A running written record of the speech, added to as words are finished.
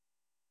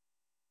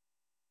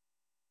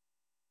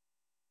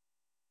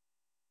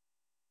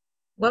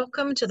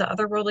Welcome to the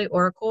Otherworldly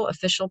Oracle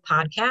official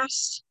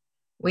podcast.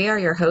 We are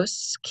your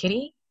hosts,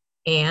 Kitty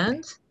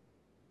and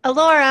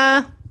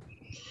Alora.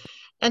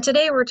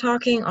 today we're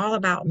talking all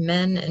about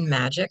men and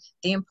magic,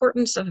 the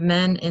importance of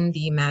men in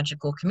the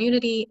magical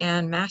community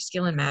and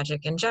masculine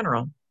magic in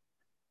general.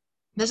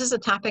 This is a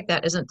topic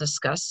that isn't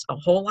discussed a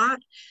whole lot,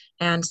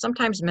 and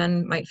sometimes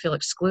men might feel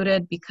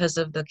excluded because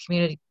of the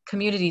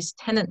community's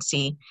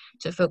tendency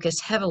to focus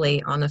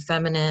heavily on the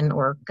feminine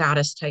or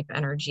goddess type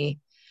energy.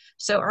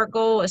 So our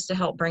goal is to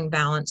help bring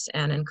balance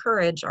and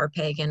encourage our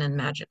pagan and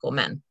magical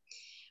men.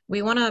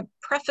 We want to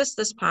preface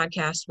this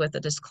podcast with a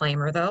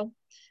disclaimer, though.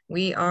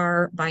 We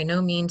are by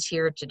no means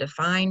here to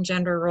define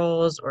gender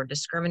roles or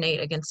discriminate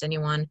against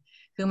anyone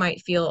who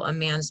might feel a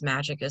man's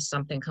magic is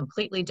something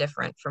completely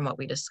different from what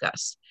we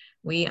discuss.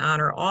 We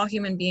honor all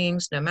human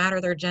beings, no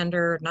matter their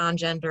gender,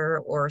 non-gender,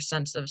 or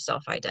sense of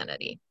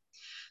self-identity.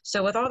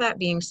 So with all that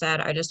being said,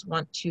 I just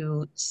want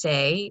to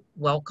say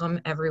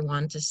welcome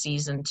everyone to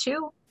season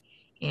 2.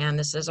 And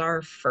this is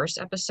our first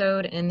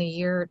episode in the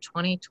year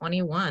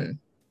 2021.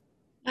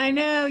 I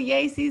know,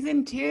 yay,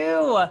 season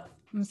 2.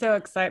 I'm so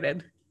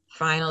excited.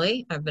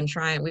 Finally, we've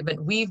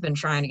been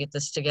trying to get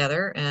this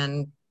together,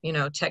 and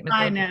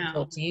technical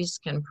difficulties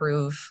can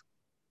prove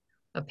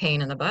a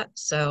pain in the butt.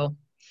 So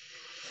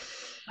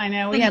I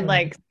know we had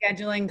like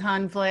scheduling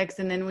conflicts,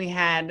 and then we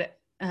had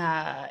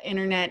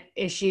internet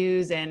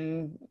issues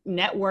and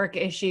network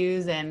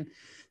issues, and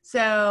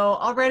so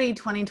already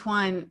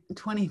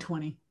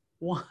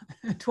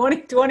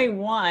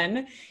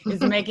 2021 is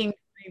making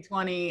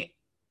 2020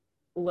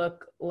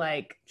 look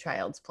like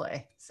child's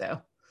play. So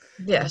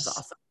yes, that's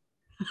awesome.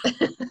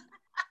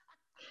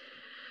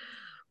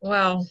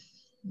 Well,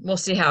 we'll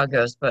see how it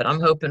goes, but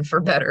I'm hoping for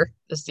better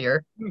this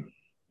year.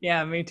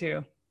 Yeah, me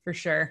too, for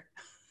sure.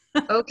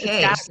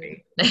 Okay,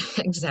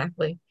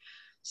 exactly.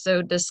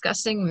 So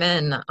discussing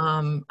men,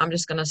 I'm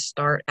just going to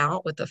start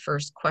out with the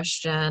first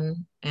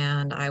question,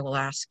 and I will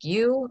ask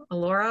you,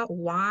 Alora,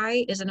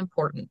 why is it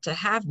important to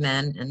have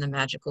men in the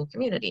magical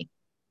community?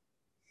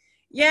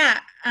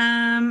 Yeah,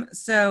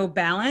 so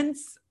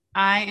balance.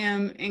 I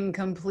am in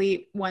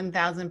complete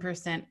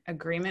 1000%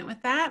 agreement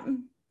with that.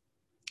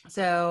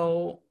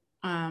 So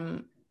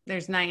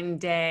there's night and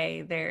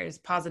day, there's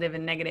positive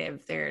and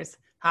negative, there's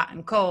hot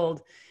and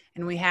cold,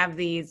 and we have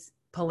these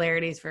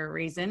polarities for a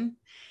reason.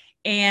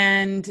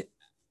 And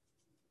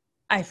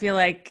I feel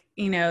like,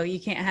 you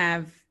can't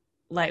have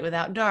light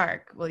without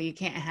dark. Well, you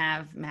can't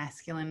have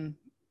masculine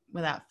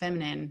without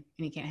feminine,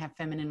 and you can't have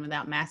feminine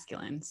without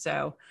masculine.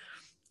 So,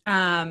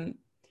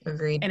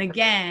 agreed. And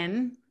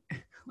again,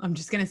 I'm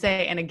just going to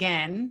say, and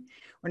again,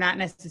 we're not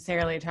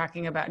necessarily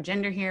talking about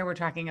gender here. We're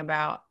talking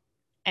about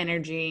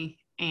energy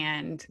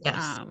and,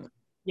 yes.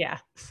 Yeah.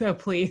 So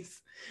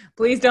please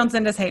don't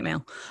send us hate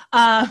mail.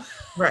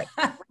 Right.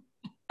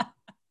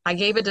 I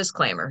gave a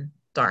disclaimer,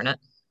 darn it.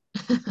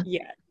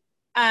 Yeah.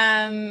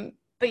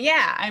 But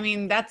yeah, I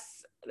mean,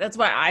 that's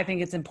why I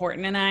think it's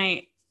important. And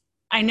I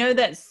know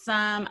that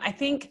I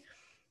think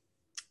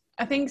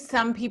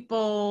some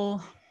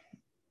people,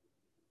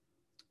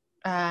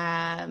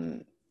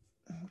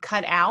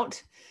 cut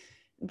out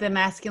the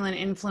masculine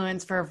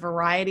influence for a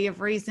variety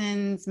of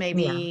reasons.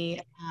 Maybe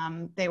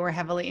they were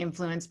heavily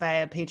influenced by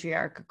a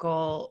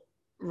patriarchal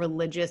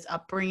religious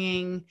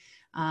upbringing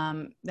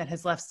that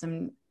has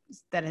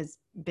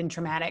been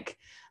traumatic.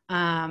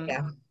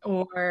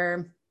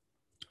 Or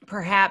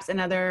perhaps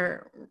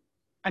another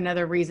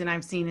reason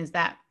I've seen is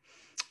that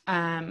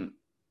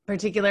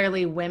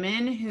particularly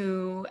women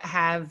who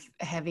have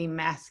heavy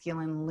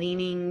masculine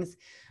leanings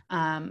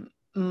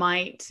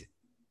might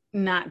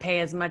not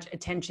pay as much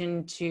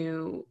attention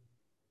to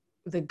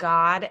the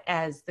god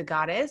as the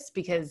goddess,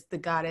 because the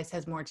goddess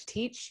has more to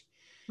teach.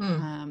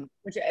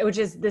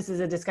 This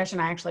is a discussion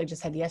I actually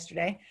just had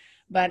yesterday,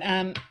 but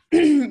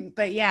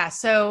yeah,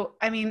 so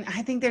I mean,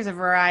 I think there's a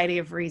variety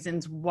of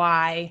reasons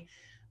why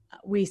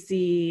we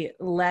see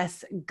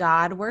less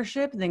god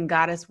worship than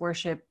goddess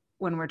worship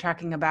when we're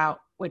talking about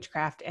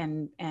witchcraft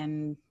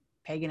and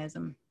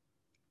paganism.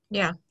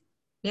 Yeah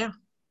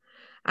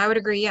I would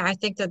agree. I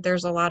think that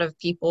there's a lot of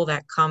people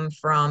that come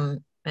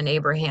from an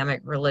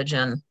Abrahamic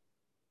religion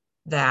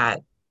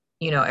that,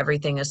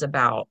 everything is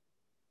about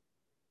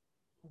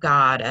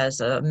God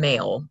as a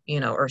male,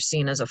 or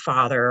seen as a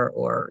father,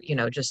 or,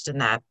 just in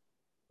that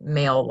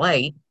male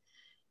light.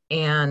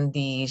 And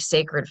the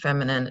sacred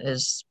feminine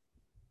is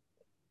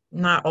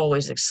not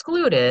always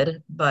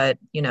excluded, but,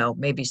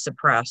 maybe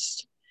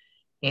suppressed.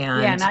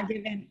 And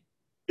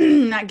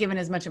not given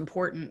as much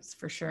importance,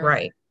 for sure.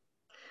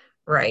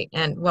 Right.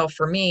 And well,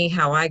 for me,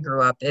 how I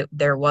grew up,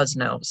 there was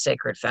no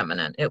sacred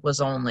feminine. It was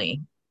only,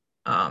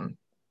 the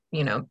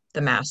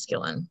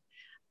masculine,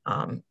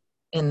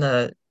 in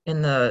the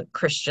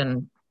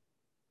Christian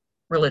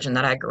religion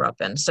that I grew up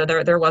in. So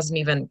there wasn't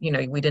even,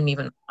 we didn't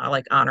even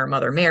like honor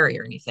Mother Mary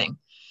or anything.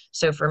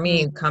 So for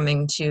me,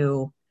 coming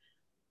to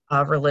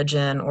a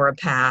religion or a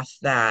path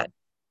that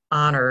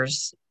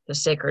honors the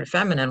sacred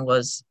feminine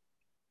was,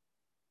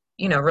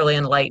 really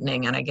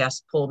enlightening, and I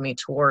guess pulled me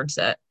towards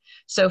it.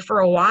 So for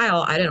a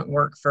while, I didn't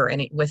work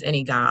with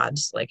any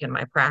gods like in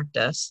my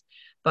practice,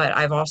 but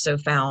I've also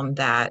found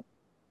that,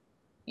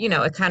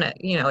 it kind of,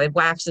 it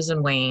waxes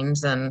and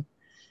wanes, and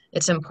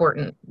it's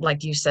important,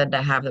 like you said,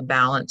 to have the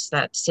balance.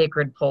 That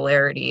sacred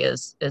polarity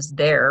is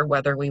there,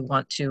 whether we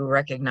want to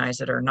recognize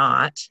it or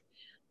not.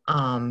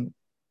 Um,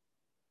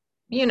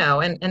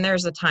 and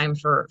there's a time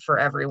for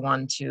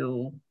everyone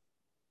to,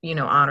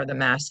 honor the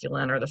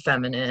masculine or the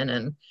feminine,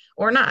 and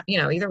or not,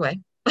 either way.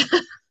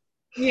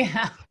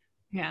 Yeah.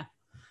 Yeah.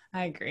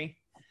 I agree.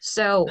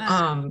 So,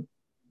 Uh,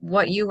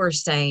 what you were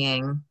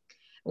saying,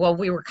 well,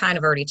 we were kind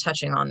of already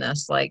touching on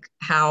this, like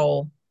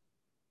how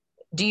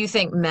do you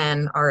think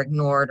men are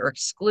ignored or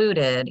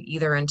excluded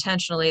either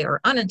intentionally or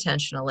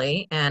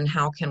unintentionally, and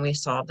how can we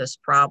solve this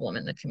problem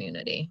in the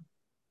community?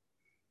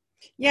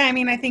 yeah. I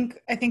mean, I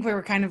think we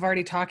were kind of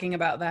already talking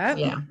about that.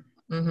 Yeah.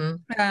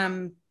 Mm-hmm.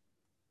 Um,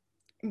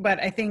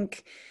 but I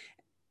think,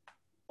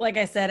 like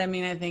I said, I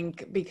mean, I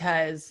think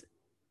because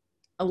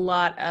a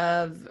lot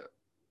of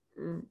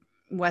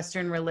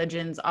Western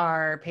religions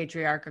are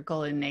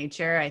patriarchal in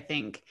nature, I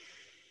think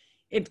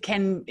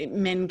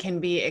men can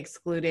be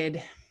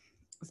excluded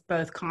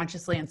both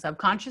consciously and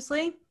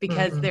subconsciously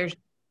because Mm-hmm. there's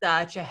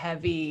such a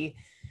heavy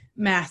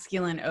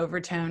masculine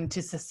overtone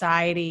to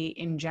society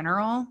in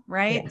general, Yeah.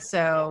 right?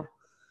 So,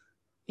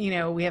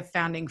 we have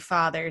founding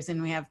fathers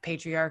and we have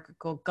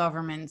patriarchal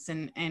governments,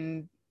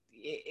 and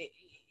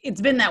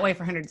it's been that way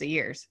for hundreds of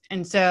years.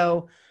 And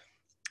so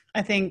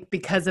I think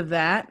because of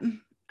that,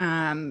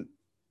 um,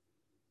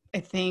 I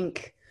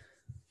think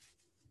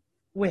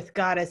with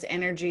goddess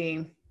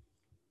energy,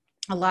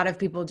 a lot of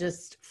people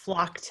just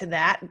flock to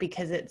that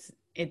because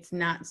it's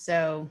not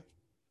so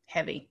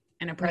heavy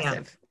and Yeah.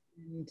 oppressive.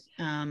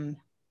 And,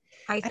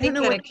 I I don't think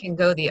know that what. it can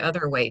go the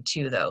other way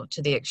too, though,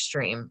 to the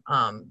extreme.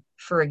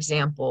 For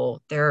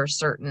example, there are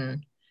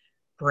certain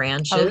Oh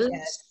branches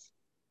yes.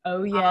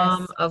 Oh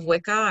yes. of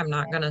Wicca. I'm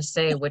not going to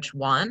say which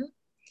one,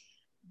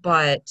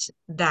 but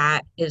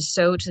that is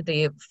so to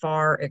the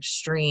far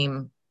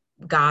extreme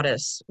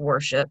goddess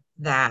worship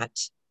that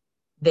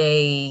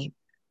they,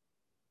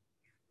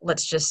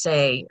 let's just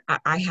say,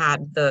 I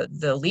had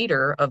the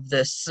leader of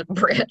this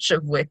branch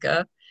of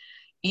Wicca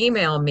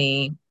email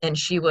me, and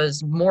she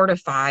was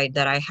mortified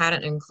that I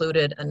hadn't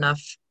included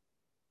enough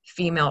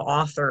female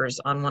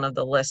authors on one of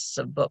the lists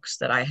of books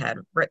that I had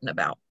written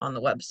about on the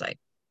website.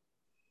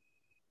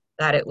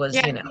 That it was,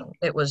 Yeah.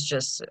 it was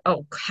just,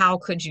 oh, how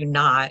could you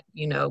not,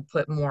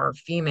 put more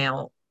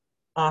female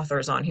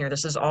authors on here?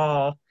 This is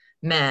all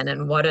men,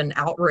 and what an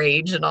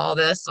outrage and all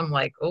this. I'm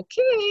like,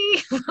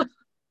 okay.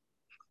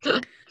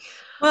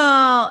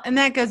 Well, and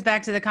that goes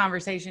back to the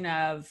conversation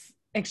of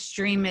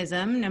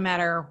extremism, no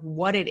matter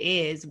what it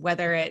is,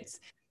 whether it's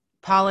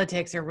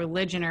politics or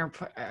religion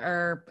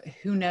or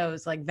who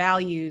knows, like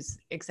values,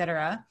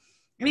 etc.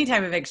 Any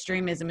type of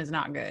extremism is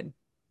not good. No,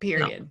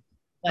 Period. nope.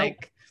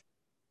 Like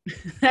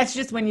that's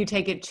just when you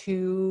take it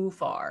too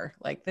far.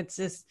 Like that's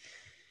just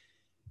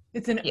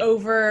it's an Yeah,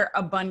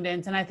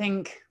 overabundance, and I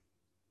think,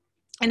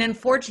 and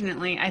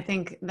unfortunately, I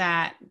think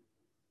that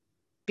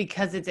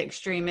because it's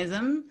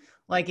extremism,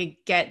 like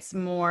it gets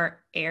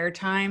more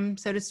airtime,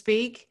 so to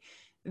speak,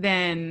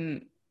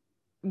 than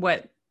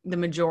what the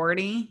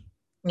majority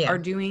yeah, are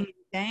doing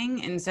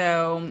thing. And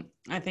so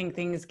I think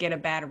things get a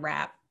bad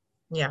rap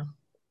yeah.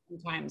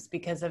 sometimes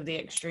because of the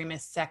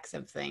extremist sex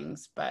of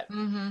things. But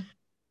Hmm.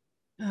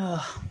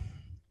 oh,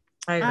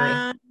 I agree.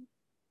 uh,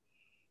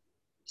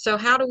 So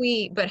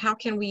but how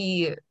can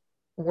we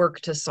work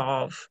to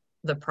solve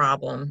the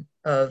problem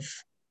of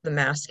the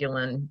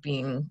masculine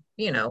being,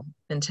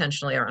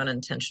 intentionally or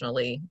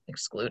unintentionally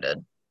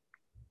excluded?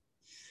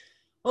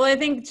 well, I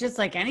think just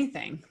like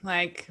anything,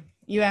 like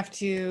you have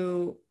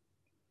to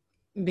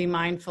be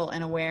mindful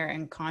and aware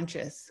and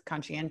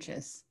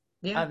conscientious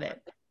Yeah. of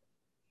it.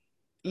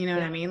 You know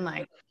what Yeah. I mean?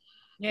 Like,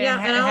 Yeah. yeah,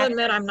 And I'll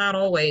admit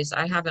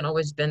I haven't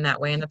always been that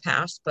way in the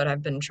past, but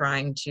I've been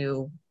trying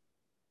to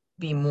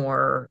be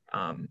more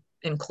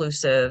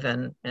inclusive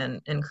and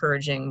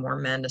encouraging more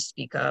men to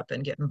speak up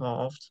and get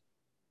involved.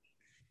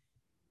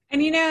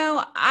 and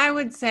I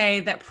would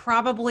say that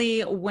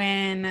probably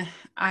when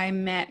I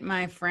met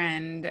my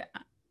friend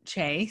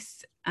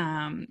Chase,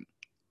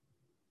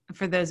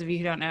 for those of you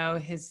who don't know,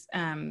 he's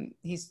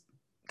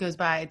goes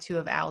by Two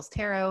of Owls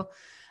Tarot.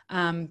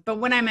 But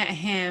when I met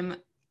him,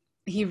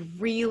 he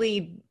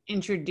really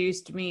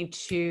introduced me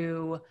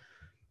to.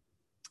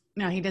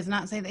 No, he does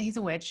not say that he's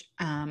a witch,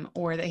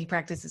 or that he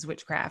practices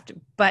witchcraft,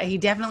 but he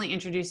definitely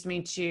introduced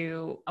me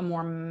to a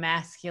more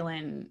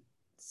masculine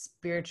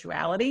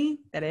spirituality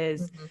that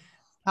is Mhm.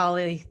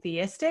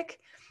 polytheistic.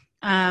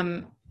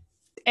 Um,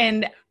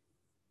 and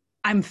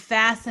I'm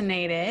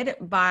fascinated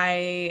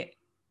by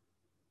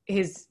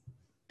his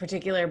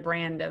particular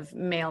brand of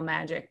male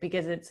magic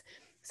because it's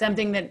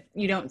something that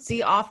you don't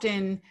see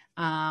often.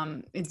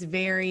 It's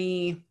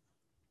very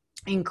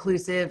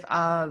inclusive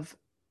of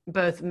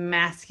both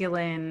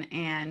masculine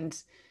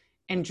and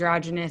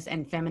androgynous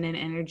and feminine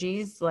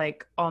energies,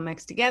 like all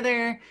mixed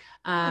together.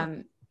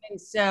 Hmm. And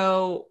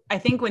so I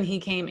think when he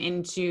came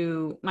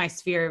into my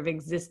sphere of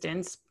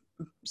existence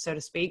so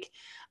to speak,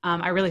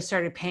 I really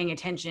started paying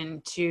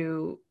attention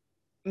to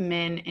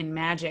men in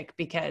magic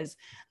because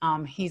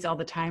he's all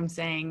the time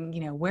saying,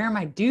 where are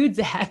my dudes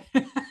at?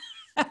 And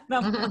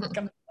I'm like,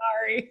 I'm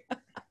sorry.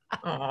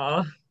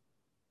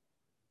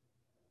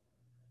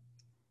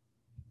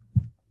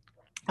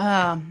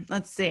 Aw.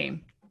 Let's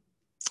see.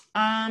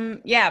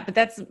 Yeah, but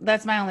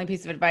that's my only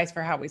piece of advice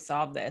for how we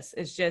solve this.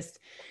 It's just,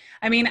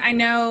 I mean, I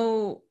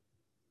know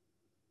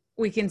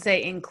we can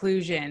say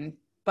inclusion,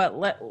 but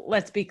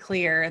let's be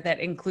clear that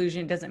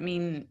inclusion doesn't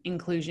mean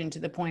inclusion to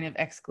the point of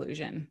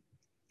exclusion,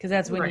 because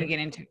that's when you Right. get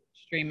into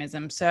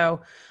extremism.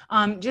 So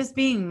just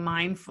being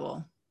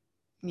mindful,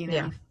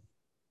 Yeah.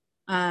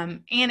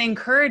 and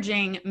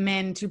encouraging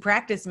men to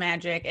practice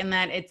magic, and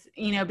that it's,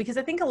 because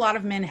I think a lot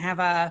of men have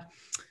a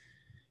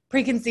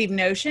preconceived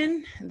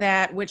notion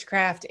that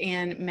witchcraft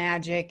and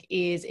magic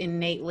is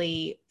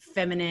innately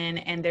feminine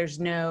and there's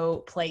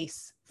no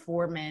place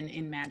for men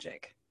in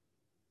magic.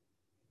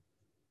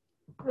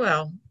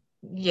 Well,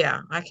 yeah,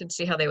 I could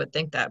see how they would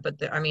think that,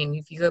 but I mean,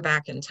 if you go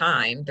back in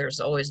time, there's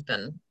always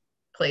been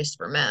place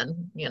for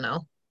men.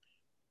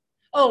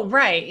 Oh,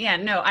 right. Yeah,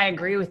 no, I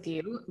agree with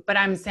you, but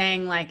I'm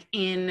saying like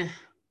in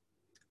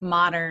the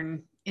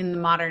modern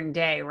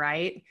day,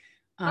 right?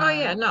 Oh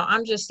yeah, Um, no,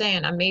 I'm just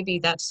saying, maybe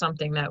that's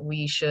something that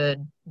we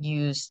should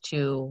use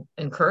to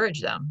encourage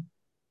them,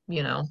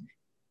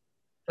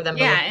 for them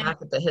to yeah, look and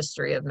back at the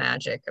history of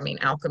magic. I mean,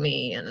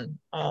 alchemy and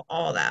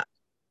all that.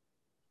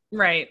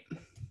 right.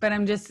 But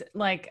I'm just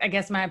like, I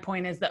guess my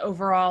point is the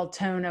overall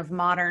tone of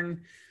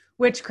modern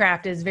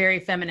witchcraft is very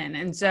feminine.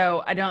 And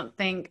so I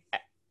think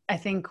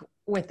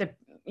with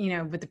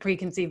with the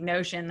preconceived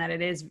notion that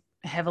it is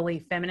heavily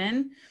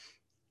feminine,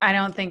 I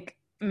don't think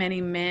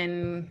many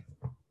men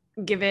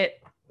give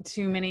it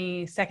too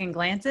many second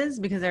glances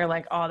because they're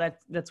like, oh,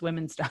 that's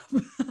women stuff.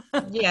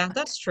 Yeah,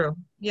 that's true.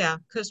 Yeah,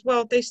 because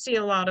well, they see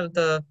a lot of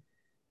the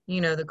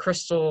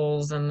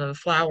crystals and the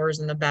flowers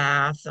in the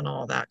bath and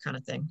all that kind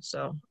of thing.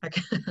 So I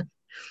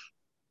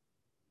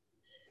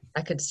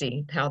could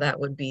see how that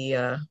would be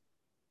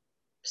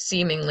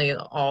seemingly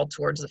all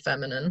towards the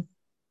feminine.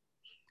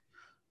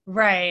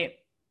 Right.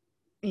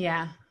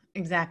 Yeah,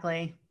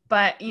 exactly.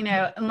 But,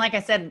 and like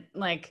I said,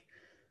 like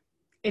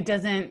it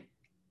doesn't,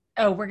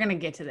 oh, we're going to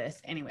get to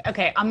this anyway.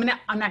 Okay. I'm not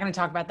going to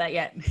talk about that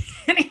yet.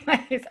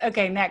 Anyways.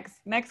 Okay.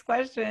 Next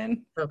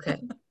question. Okay.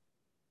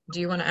 Do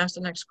you want to ask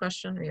the next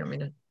question or you want me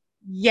to?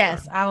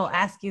 Yes, I will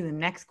ask you the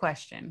next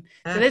question.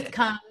 So this Okay.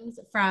 comes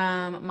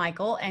from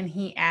Michael, and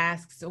he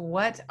asks,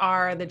 what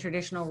are the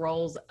traditional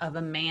roles of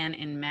a man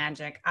in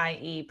magic,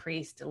 i.e.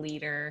 priest,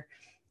 leader,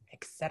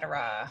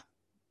 etc.?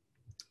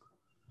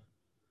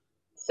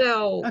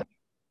 So Okay,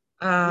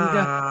 you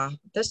go.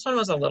 this one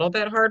was a little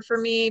bit hard for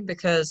me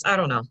because I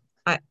don't know.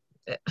 I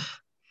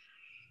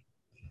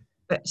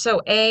but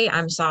so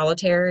I'm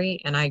solitary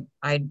and I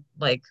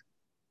like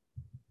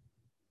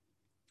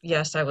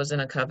yes, I was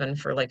in a coven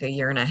for like a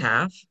year and a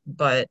half,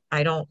 but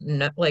I don't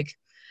know like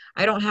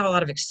I don't have a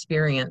lot of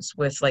experience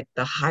with like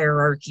the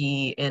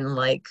hierarchy in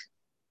like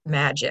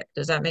magic.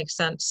 Does that make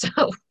sense?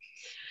 So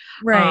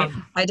Right.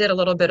 I did a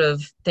little bit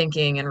of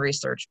thinking and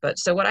research, but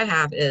so what I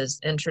have is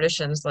in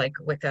traditions like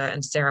Wicca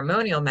and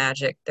ceremonial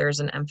magic,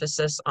 there's an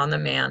emphasis on the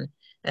man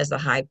as the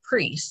high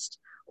priest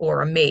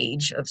or a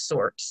mage of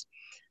sorts.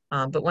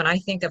 But when I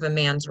think of a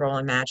man's role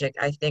in magic,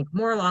 I think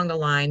more along the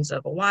lines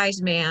of a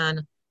wise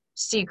man,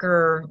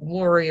 seeker,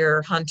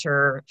 warrior,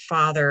 hunter,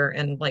 father,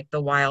 and like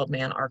the wild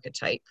man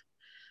archetype.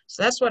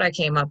 So that's what I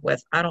came up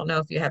with. I don't know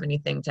if you have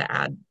anything to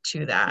add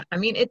to that. I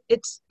mean,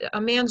 it's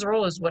a man's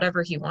role is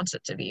whatever he wants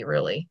it to be,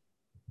 really.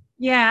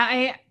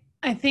 Yeah,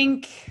 I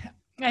think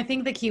I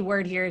think the key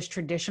word here is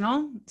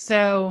traditional.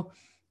 So,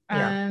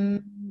 Yeah.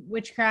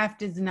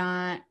 witchcraft is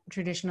not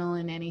traditional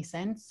in any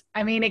sense.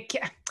 I mean,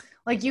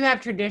 like you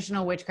have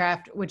traditional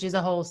witchcraft, which is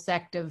a whole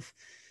sect of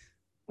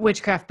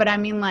witchcraft, but I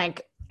mean,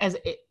 like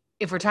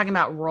if we're talking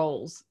about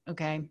roles,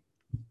 okay,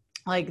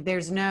 like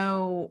there's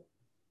no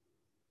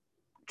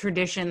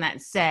tradition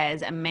that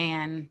says a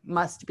man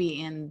must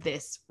be in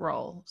this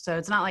role. So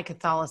it's not like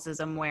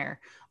Catholicism where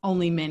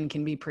only men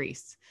can be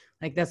priests.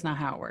 Like that's not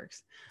how it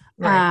works.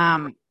 Right.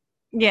 Um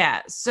yeah,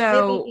 Maybe,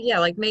 so yeah,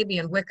 like maybe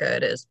in Wicca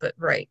it is, but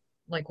right,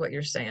 like what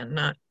you're saying,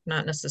 not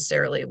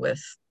necessarily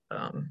with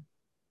I'm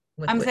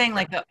saying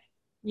witchcraft.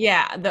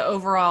 like the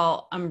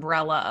overall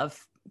umbrella of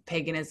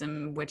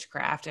paganism,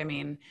 witchcraft. I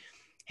mean,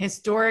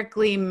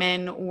 historically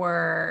men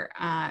were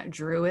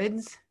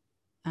druids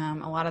a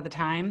lot of the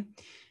time.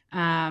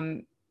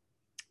 Um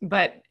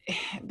but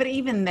but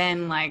even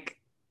then, like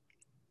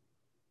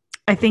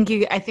I think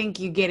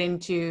you get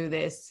into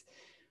this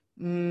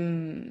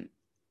mm,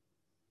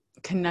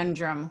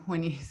 conundrum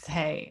when you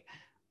say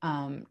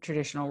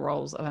traditional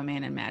roles of a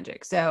man in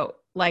magic. So,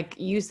 like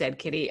you said,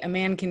 Kitty, a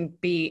man can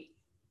be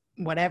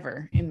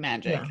whatever in Yeah.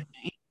 magic,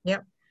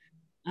 Yep.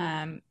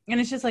 and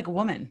it's just like a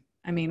woman.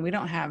 I mean, we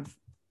don't have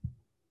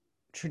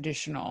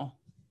traditional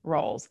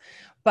roles,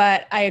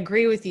 but I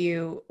agree with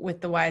you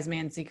with the wise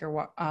man, seeker,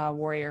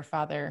 warrior,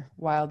 father,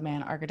 wild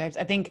man archetypes.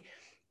 I think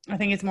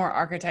it's more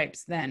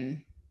archetypes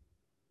than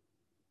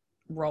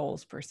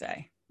roles per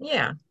se.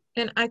 Yeah.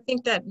 And I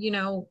think that,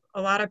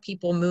 a lot of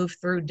people move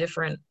through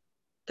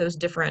those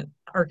different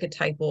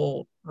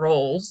archetypal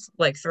roles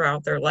like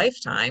throughout their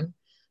lifetime.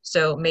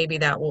 So maybe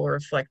that will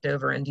reflect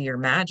over into your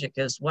magic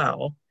as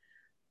well.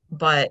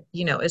 But,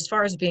 as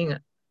far as being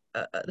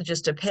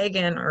just a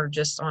pagan or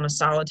just on a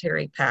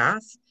solitary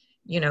path,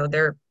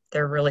 they're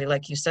really,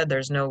 like you said,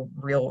 there's no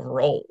real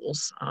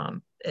roles.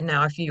 And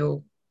now if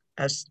you,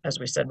 as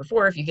we said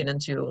before, if you get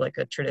into like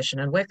a tradition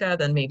in Wicca,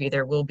 then maybe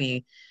there will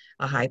be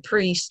a high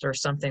priest or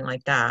something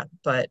like that.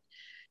 But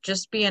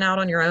just being out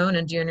on your own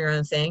and doing your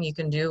own thing, you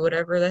can do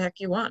whatever the heck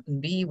you want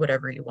and be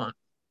whatever you want.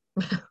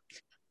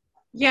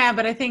 Yeah,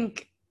 but I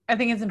think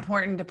it's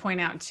important to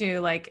point out too,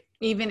 like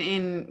even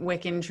in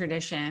Wiccan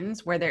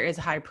traditions where there is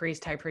a high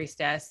priest, high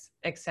priestess,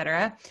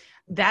 etc.,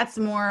 that's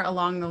more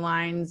along the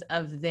lines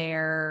of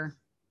their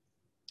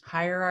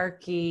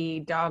hierarchy,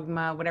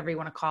 dogma, whatever you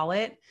want to call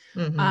it,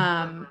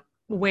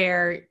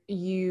 where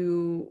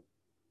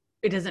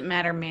it doesn't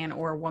matter man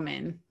or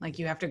woman, like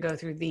you have to go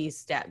through these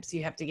steps.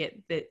 You have to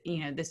get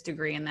this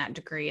degree and that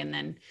degree, and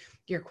then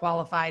you're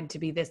qualified to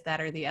be this,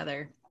 that, or the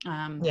other.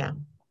 Yeah.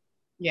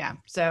 Yeah.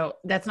 So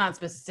that's not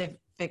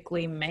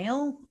specifically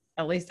male.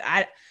 At least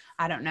I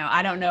don't know.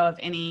 I don't know of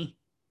any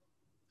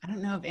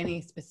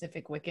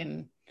specific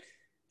Wiccan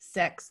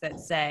sects that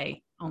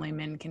say only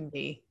men can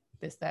be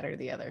this, that, or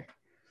the other.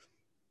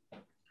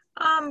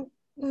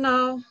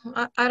 No,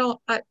 I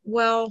don't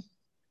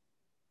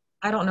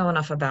know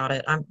enough about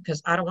it.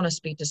 Because I don't want to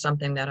speak to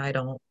something that I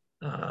don't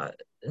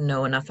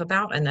know enough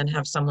about and then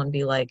have someone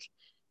be like,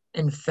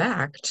 in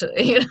fact,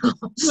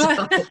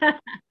 so.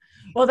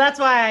 Well, that's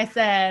why I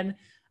said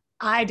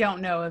I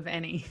don't know of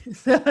any.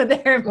 So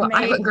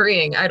I'm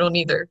agreeing. I don't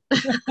either.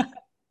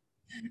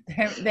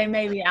 They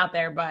may be out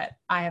there, but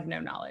I have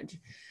no knowledge.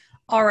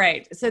 All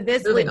right. So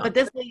this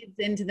leads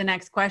into the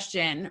next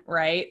question,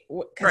 right?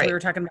 Because we were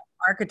talking about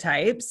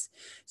archetypes.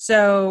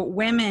 So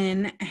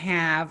women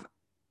have,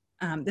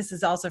 this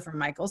is also from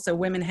Michael. So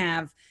women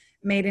have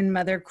maiden,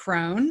 mother,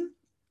 crone,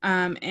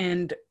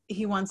 and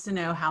he wants to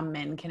know how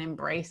men can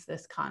embrace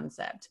this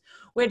concept.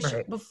 Which,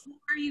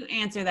 before you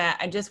answer that,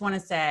 I just want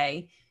to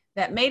say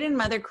that maiden,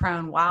 mother,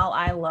 crone, while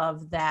I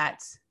love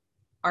that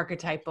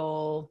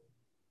archetypal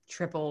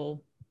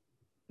triple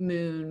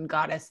moon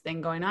goddess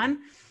thing going on,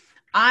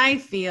 I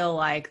feel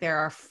like there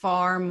are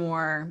far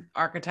more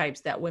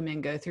archetypes that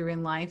women go through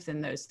in life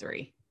than those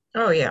three.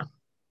 Oh yeah.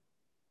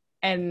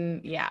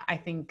 And yeah, I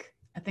think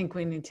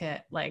we need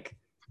to, like,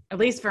 at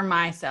least for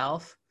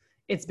myself,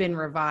 it's been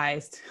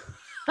revised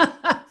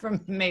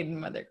from maiden,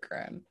 mother,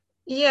 crone.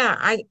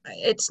 Yeah,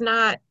 it's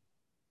not,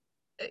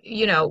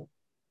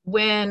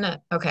 when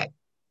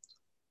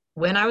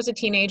I was a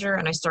teenager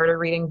and I started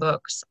reading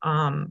books,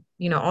 all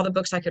the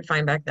books I could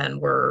find back then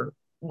were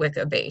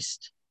Wicca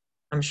based.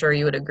 I'm sure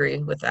you would agree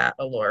with that,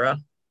 Alora.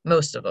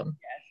 Most of them.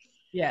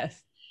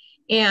 Yes.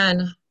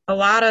 And a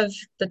lot of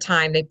the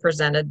time they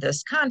presented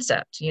this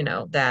concept,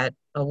 that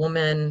a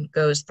woman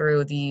goes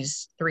through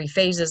these 3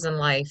 phases in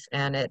life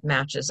and it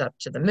matches up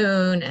to the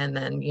moon. And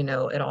then,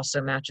 it also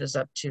matches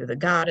up to the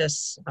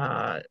goddess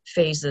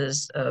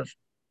phases of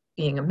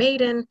being a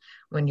maiden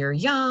when you're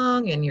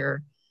young and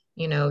you're,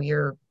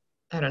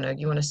 I don't know,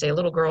 you want to say a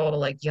little girl to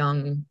like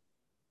young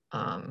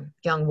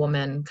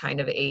woman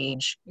kind of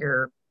age.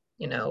 You're,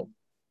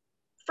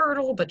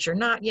 fertile, but you're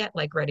not yet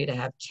like ready to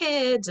have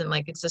kids. And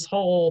like, it's this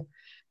whole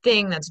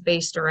thing that's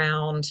based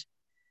around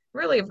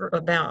really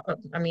about,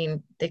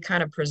 they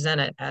kind of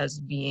present it as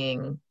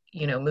being,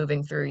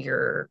 moving through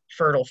your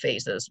fertile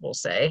phases, we'll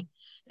say.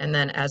 And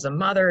then as a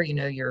mother,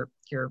 you're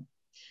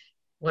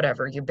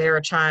whatever, you bear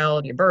a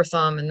child, you birth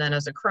them. And then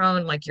as a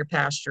crone, like you're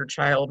past your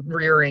child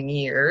rearing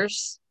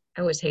years.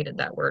 I always hated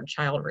that word,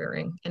 child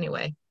rearing.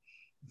 Anyway.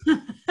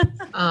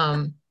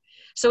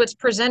 So it's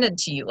presented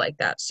to you like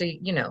that. So,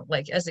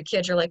 like as a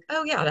kid, you're like,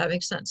 oh yeah, that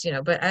makes sense,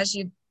 but as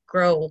you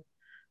grow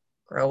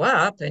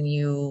up and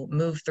you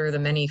move through the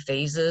many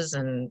phases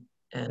and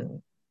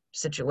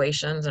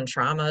situations and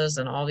traumas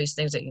and all these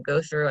things that you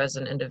go through as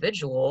an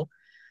individual,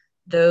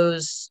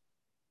 those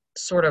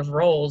sort of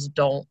roles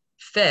don't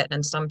fit.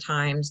 And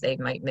sometimes they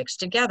might mix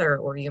together,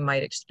 or you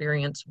might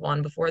experience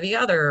one before the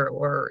other,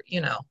 or,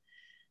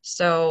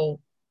 so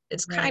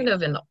it's kind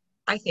of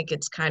I think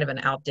it's kind of an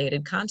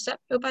outdated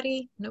concept.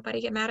 Nobody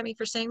get mad at me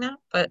for saying that,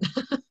 but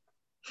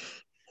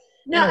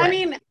no,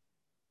 anyway.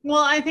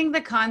 Well, I think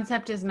the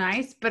concept is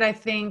nice, but I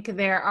think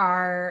there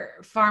are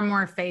far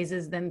more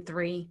phases than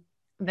 3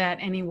 that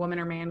any woman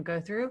or man go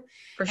through.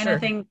 For sure. I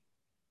think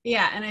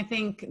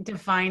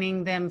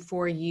defining them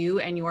for you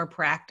and your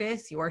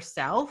practice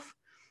yourself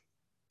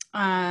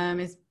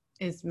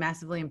is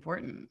massively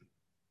important.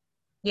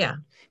 Yeah.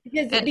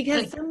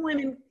 Because some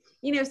women,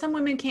 some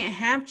women can't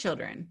have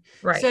children.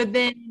 Right. So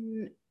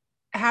then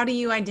how do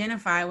you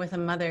identify with a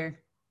mother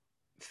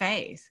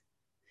phase?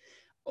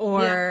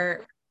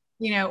 Or,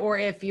 or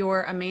if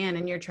you're a man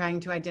and you're trying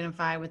to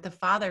identify with the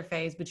father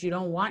phase, but you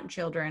don't want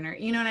children, or,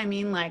 you know what I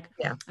mean? Like,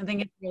 yeah. I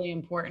think it's really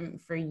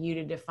important for you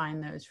to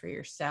define those for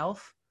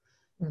yourself.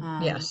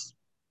 Yes.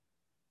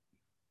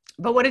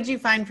 But what did you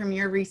find from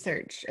your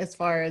research as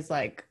far as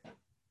like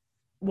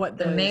what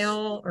The those?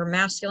 male or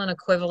masculine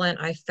equivalent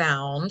I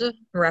found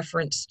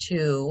reference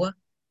to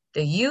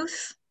the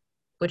youth,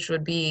 which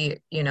would be,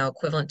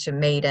 equivalent to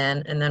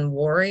maiden, and then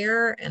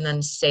warrior, and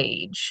then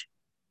sage.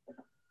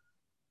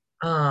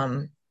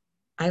 Um,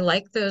 I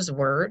like those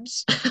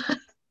words,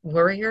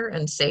 warrior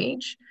and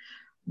sage,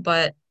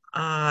 but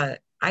I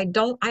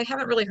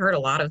haven't really heard a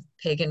lot of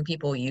pagan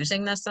people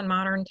using this in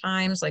modern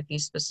times, like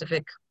these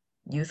specific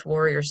youth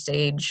warrior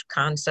sage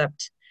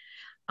concept.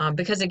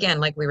 Because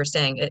again, like we were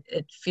saying,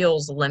 it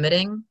feels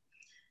limiting.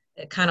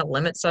 It kind of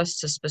limits us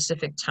to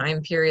specific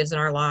time periods in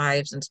our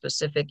lives and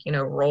specific,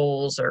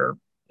 roles or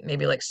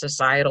maybe like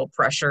societal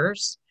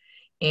pressures.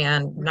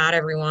 And not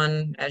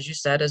everyone, as you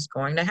said, is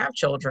going to have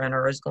children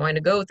or is going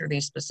to go through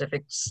these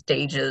specific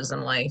stages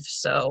in life.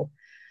 So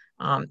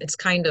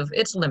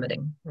it's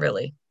limiting,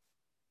 really.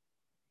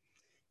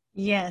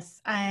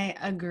 Yes, I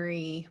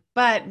agree.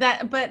 But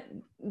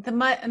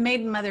the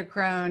Maiden Mother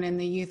Crone and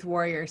the Youth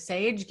Warrior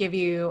Sage give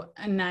you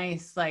a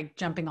nice like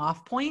jumping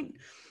off point.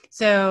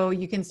 So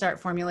you can start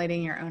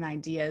formulating your own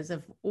ideas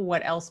of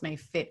what else may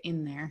fit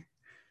in there.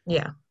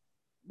 Yeah.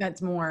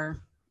 That's more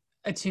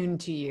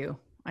attuned to you,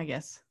 I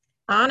guess.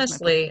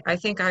 Honestly, I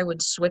think I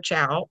would switch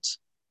out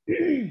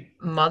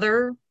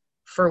mother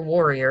for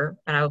warrior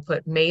and I would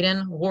put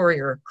maiden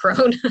warrior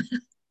crone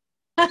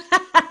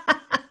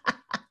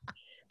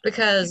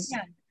because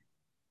Yeah.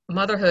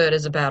 motherhood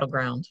is a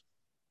battleground.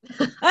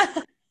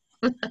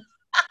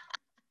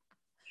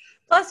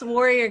 Plus,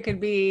 warrior could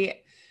be,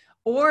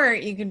 or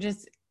you could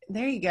just,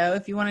 there you go.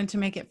 If you wanted to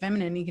make it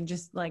feminine, you could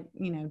just like,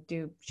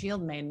 do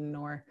shield maiden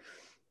or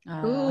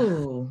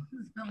Ooh,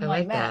 I something like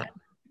like that. that.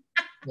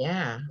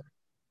 Yeah,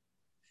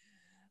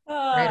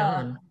 right Oh,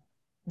 on.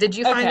 Did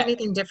you find okay.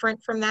 anything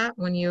different from that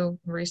when you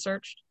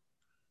researched?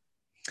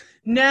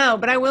 No,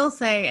 but I will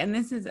say, and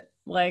this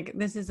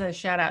is a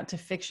shout out to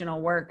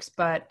fictional works,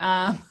 but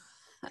I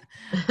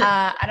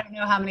don't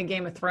know how many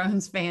Game of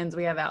Thrones fans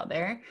we have out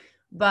there,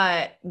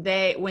 but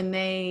when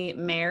they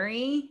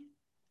marry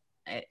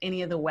at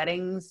any of the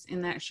weddings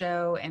in that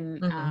show,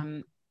 and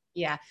Hmm.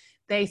 yeah,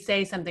 they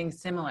say something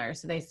similar.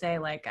 So they say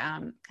like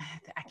I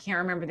can't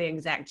remember the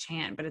exact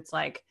chant, but it's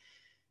like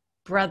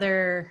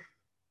brother,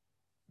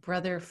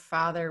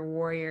 father,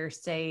 warrior,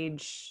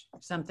 sage,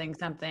 something,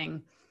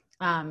 something.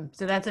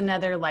 So that's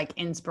another like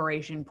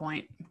inspiration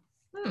point.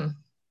 Hmm.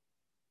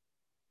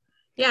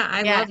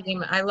 Yeah, Yeah.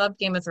 I loved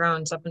Game of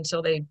Thrones up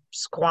until they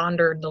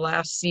squandered the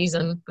last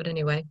season. But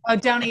anyway, Oh,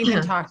 don't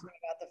even talk to me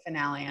about the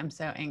finale. I'm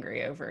so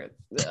angry over it.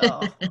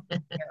 Oh,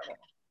 terrible.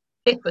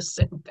 it was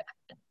so bad.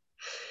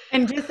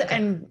 And just Okay.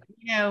 and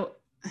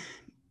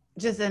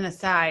just an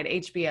aside,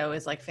 HBO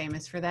is like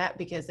famous for that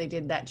because they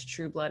did that to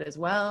True Blood as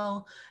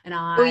well. And Oh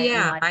I am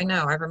yeah, like, I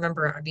know. I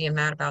remember being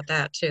mad about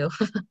that too.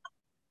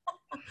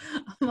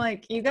 I'm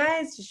like, you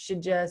guys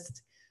should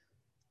just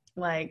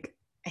like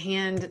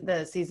hand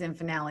the season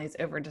finales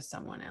over to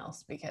someone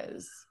else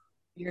because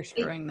you're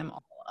It, screwing them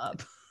all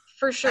up.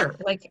 for sure.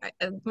 Like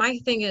my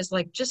thing is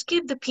like just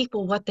give the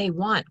people what they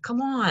want.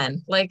 Come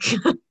on. Like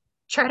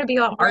try to be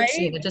all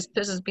artsy and Right? it just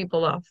pisses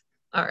people off.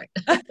 All right.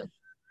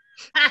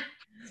 For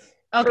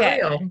Okay.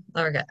 real.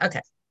 Okay.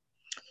 Okay.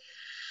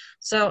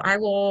 So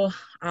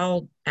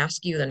I'll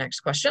ask you the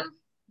next question.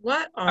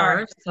 What All right.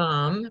 are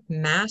some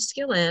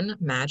masculine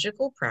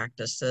magical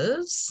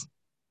practices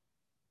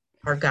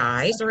our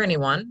guys or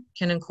anyone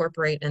can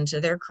incorporate into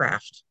their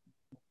craft?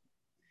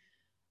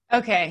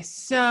 Okay.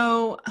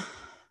 So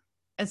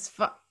as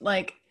far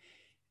like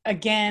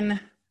again,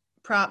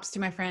 props to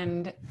my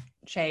friend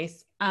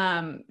Chase,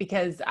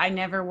 because I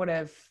never would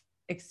have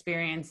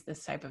experienced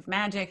this type of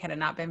magic had it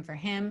not been for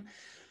him.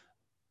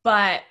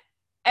 But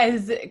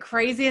as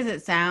crazy as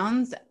it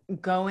sounds,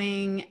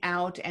 going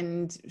out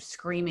and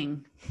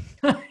screaming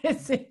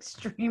is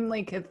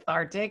extremely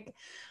cathartic.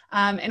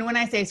 And when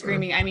I say Hmm.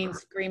 screaming, I mean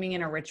screaming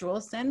in a ritual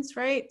sense,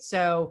 right?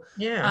 So,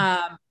 Yeah.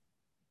 um,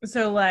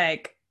 so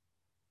like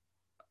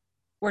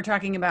we're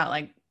talking about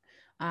like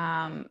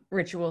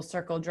ritual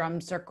circle, drum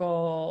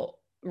circle,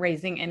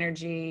 raising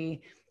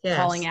energy,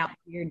 calling Yes. out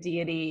your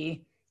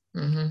deity,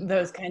 Hmm.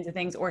 those kinds of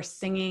things, or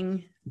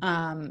singing.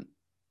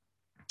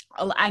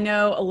 I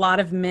know a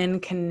lot of men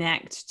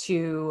connect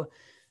to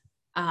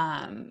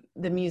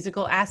the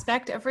musical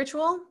aspect of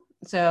ritual.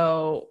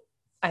 So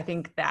I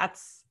think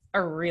that's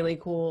a really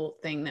cool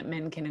thing that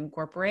men can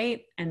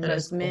incorporate. And That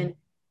is most cool. men,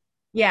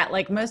 yeah,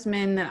 like most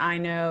men that I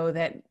know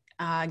that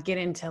get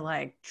into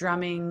like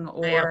drumming Yeah, I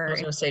or was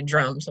gonna say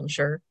drums, I'm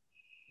sure.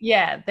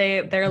 yeah,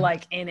 they're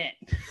like in it.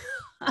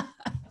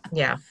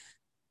 Yeah.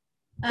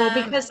 Well, um,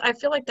 because I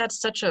feel like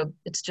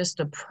it's just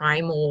a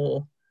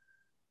primal,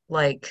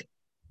 like,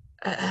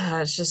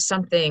 it's just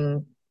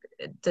something,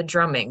 the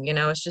drumming,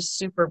 it's just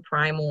super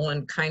primal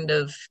and kind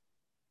of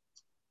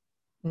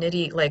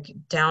like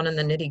down in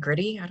the nitty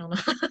gritty. I don't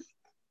know.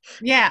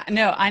 yeah,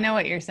 no, I know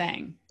what you're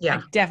saying. I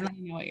Yeah.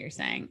 definitely know what you're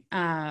saying.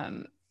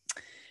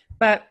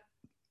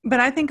 But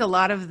I think a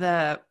lot of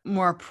the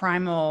more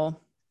primal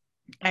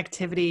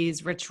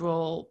activities,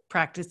 ritual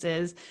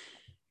practices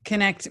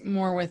connect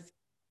more with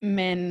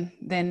men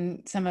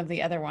than some of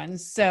the other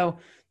ones. So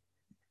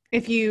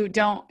if you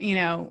don't,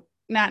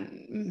 not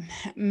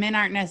men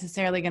aren't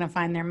necessarily going to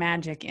find their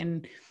magic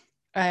in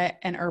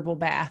an herbal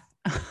bath,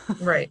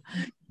 Right.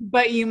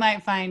 but you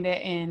might find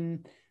it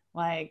in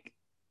like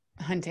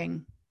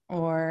hunting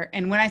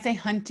and when I say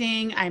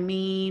hunting, I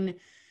mean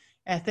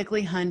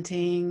ethically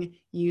hunting,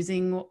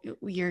 using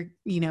your,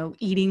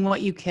 eating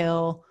what you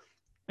kill,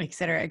 et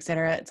cetera, et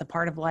cetera. It's a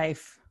part of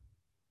life.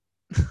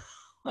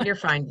 You're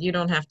fine. You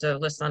don't have to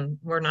listen.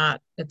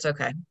 It's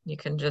okay. You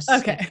can just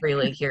speak Okay.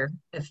 freely here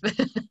if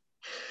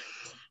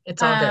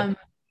it's all good. Um,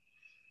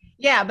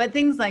 yeah, but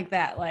things like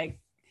that, like,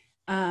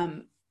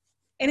 and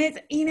it's,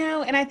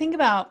 and I think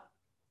about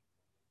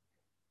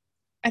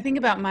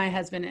my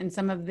husband and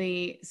some of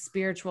the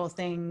spiritual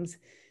things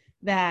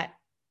that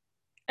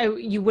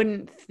you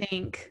wouldn't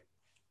think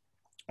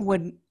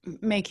would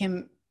make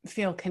him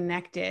feel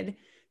connected,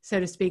 so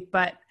to speak.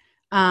 But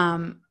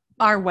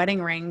our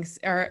wedding rings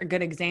are a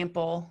good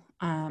example.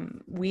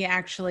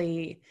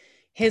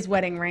 His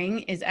wedding ring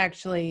is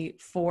actually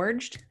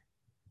forged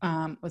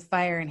with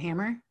fire and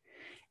hammer.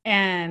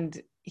 And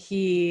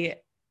he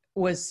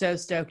was so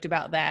stoked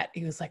about that.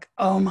 He was like,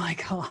 oh my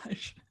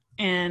gosh.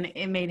 And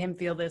it made him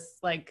feel this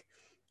like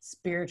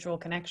spiritual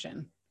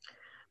connection.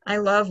 I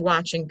love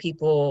watching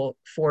people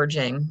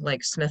forging,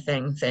 like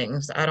smithing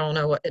things. I don't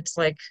know what it's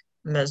like,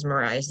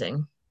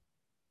 mesmerizing.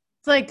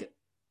 It's like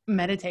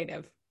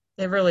meditative.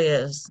 It really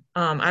is.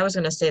 I was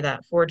going to say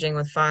that forging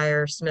with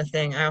fire,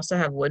 smithing. I also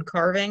have wood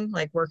carving,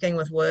 like working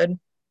with wood.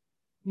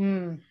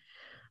 Mm.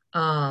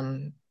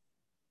 Um,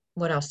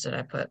 what else did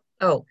I put?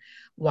 Oh,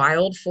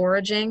 wild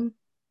foraging,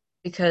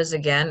 because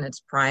again, it's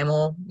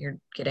primal. You're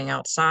getting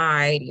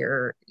outside,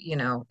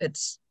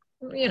 it's,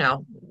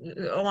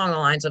 along the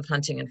lines of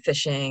hunting and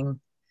fishing.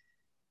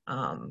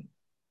 Um,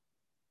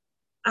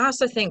 I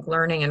also think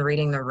learning and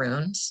reading the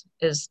runes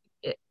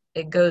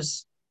it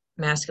goes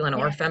masculine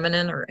or Yeah.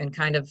 feminine or and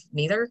kind of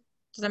neither.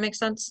 Does that make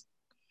sense?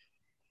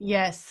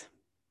 Yes.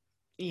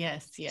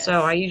 Yes. So Yes.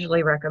 I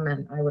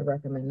would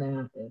recommend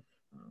that if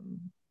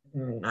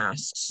anyone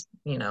asks,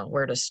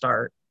 where to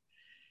start.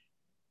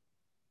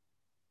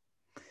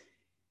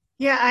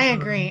 Yeah, I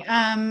agree.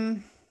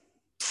 Um,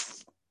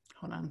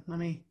 Hold on. Let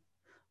me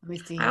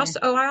see I here. also,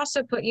 I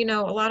also put, a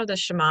lot of the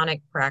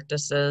shamanic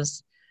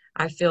practices,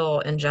 I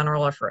feel in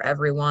general are for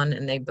everyone,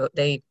 and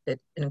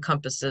it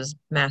encompasses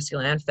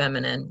masculine and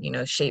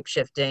feminine, shape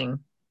shifting,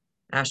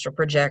 astral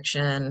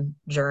projection,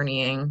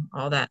 journeying,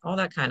 all that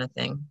kind of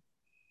thing.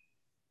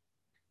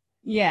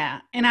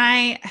 Yeah. And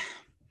I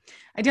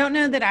don't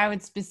know that I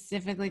would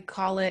specifically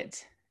call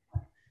it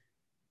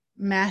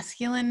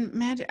masculine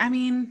magic. I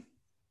mean,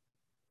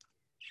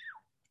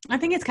 I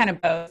think it's kind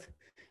of both,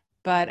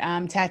 but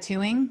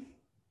tattooing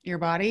your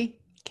body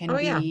can Oh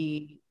yeah.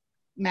 be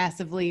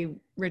massively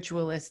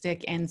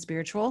ritualistic and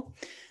spiritual,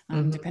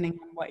 Hmm. depending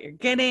on what you're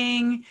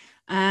getting.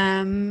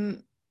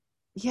 Um,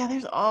 yeah,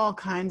 there's all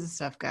kinds of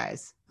stuff,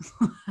 guys.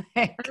 I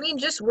Like, mean,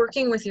 just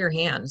working with your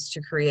hands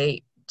to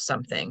create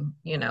something,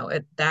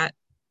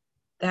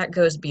 that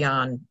goes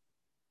beyond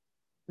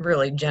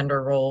really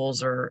gender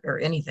roles or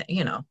anything,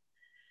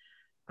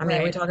 I mean,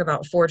 we right. talk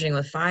about forging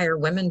with fire,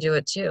 women do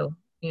it too.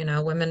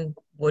 Women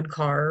wood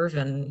carve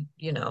and,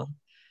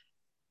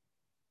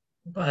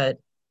 but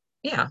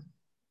yeah,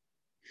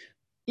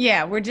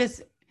 Yeah, we're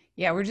just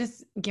we're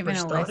giving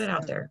just a throwing it list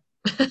out of, there.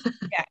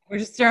 yeah, we're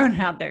just throwing it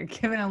out there,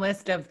 giving a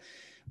list of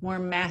more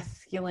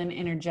masculine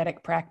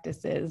energetic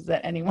practices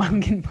that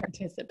anyone can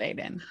participate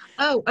in.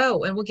 Oh,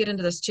 and we'll get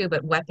into this too,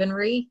 but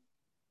weaponry,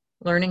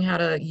 learning how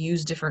to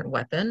use different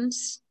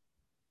weapons,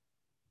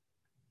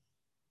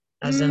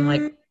 as in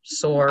like Mm, I would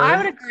sword,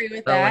 agree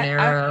with bow and that.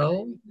 I would arrow,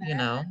 agree with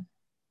that.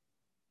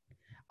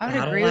 I would agree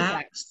battle with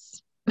that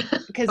axe.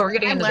 because Oh, we're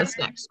getting I into learned. this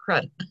next.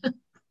 Crud.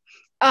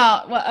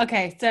 Oh, well,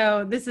 okay.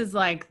 So this is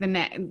like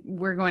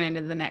we're going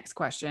into the next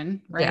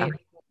question, Yeah. right?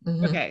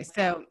 Hmm. Okay.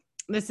 So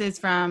this is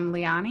from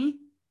Liani.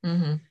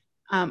 Hmm.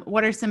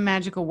 What are some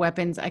magical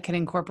weapons I could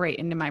incorporate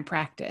into my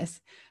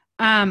practice?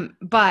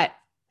 But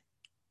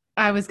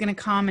I was going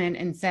to comment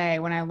and say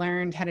when I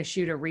learned how to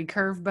shoot a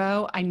recurve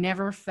bow, I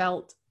never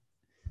felt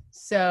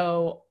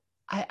so.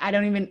 I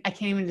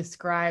can't even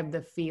describe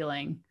the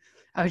feeling.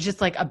 I was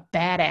just like a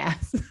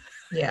badass.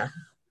 Yeah.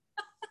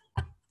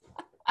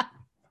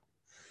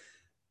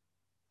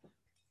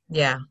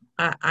 Yeah.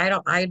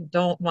 I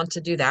don't want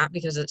to do that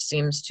because it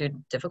seems too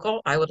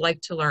difficult. I would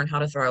like to learn how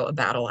to throw a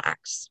battle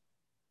axe.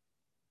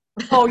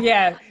 Oh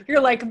yeah,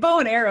 you're like bow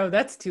and arrow.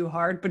 That's too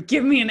hard, but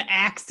give me an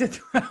axe to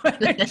throw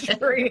at a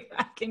tree.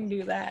 I can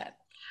do that.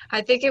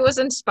 I think it was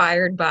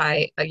inspired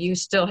by you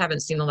still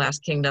haven't seen The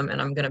Last Kingdom,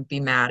 and I'm gonna be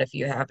mad if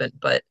you haven't,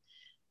 but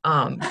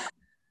um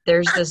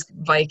there's this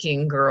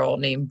Viking girl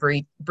named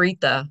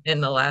Brita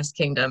in The Last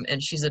Kingdom,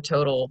 and she's a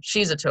total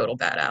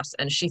badass,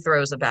 and she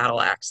throws a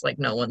battle axe like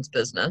no one's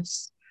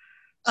business.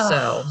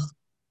 So Oh,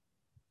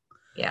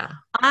 yeah.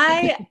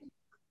 I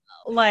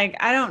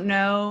I don't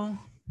know.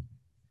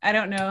 I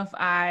don't know if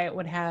I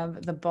would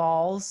have the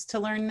balls to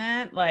learn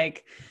that.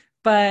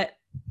 But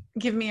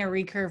give me a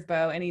recurve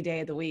bow any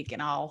day of the week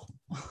and I'll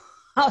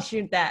I'll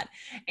shoot that.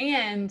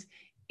 And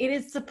it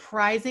is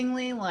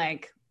surprisingly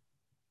like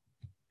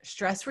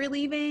stress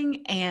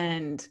relieving,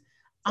 and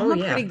I'm Oh a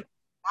yeah, pretty good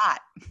shot.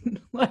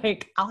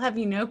 Like, I'll have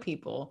you know,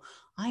 people,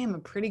 I am a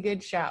pretty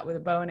good shot with a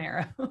bow and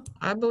arrow.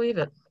 I believe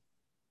it.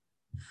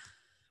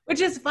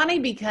 Which is funny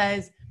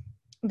because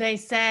they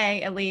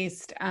say, at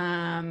least,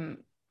 I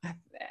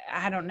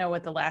don't know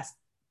what the last,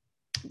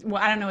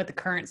 well, I don't know what the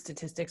current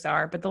statistics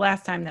are, but the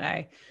last time that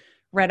I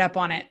read up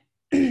on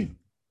it,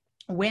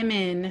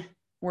 women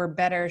were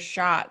better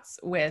shots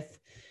with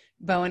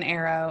bow and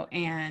arrow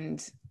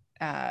and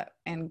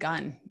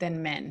gun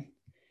than men.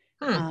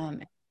 Hmm.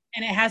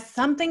 And it has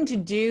something to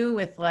do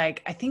with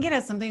like, I think it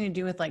has something to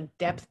do with like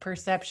depth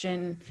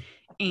perception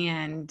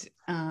and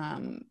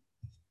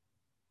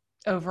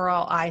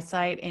overall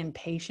eyesight and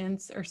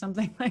patience or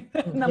something like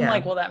that. And I'm Yeah,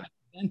 like, well, that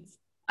makes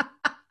sense.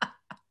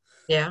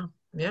 yeah,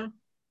 yeah.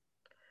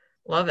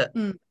 Love it.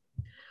 Mm.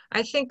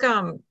 I think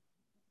and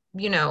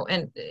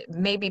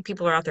maybe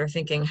people are out there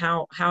thinking,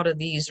 how do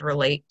these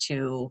relate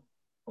to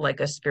like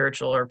a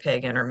spiritual or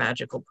pagan or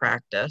magical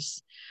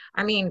practice?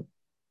 I mean,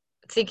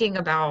 thinking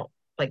about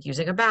like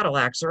using a battle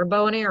axe or a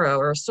bow and arrow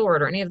or a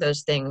sword or any of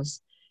those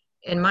things,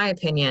 in my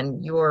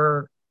opinion,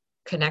 you're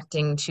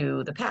connecting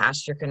to the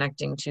past, you're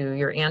connecting to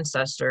your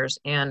ancestors,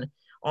 and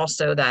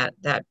also that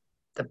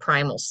the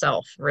primal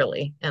self,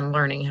 really, and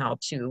learning how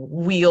to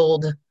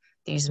wield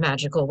these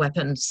magical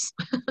weapons.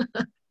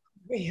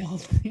 Real.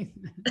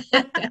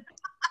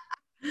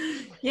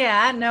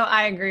 Yeah, no,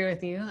 I agree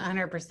with you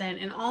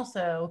 100%. And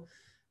also,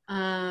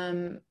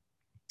 um,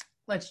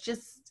 let's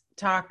just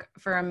talk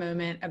for a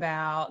moment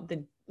about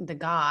the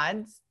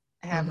gods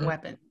have Hmm.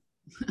 weapons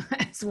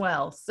as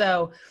well.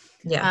 So,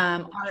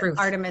 Yeah, truth.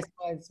 Artemis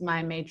was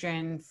my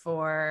matron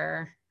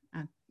for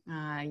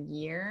a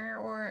year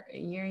or a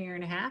year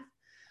and a half,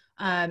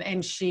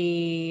 and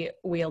she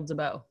wields a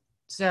bow.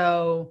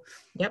 So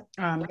Yep.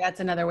 that's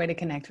another way to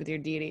connect with your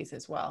deities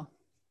as well.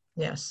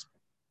 Yes,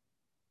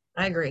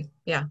 I agree.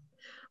 Yeah.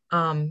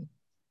 Um,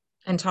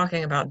 and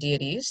talking about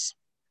deities,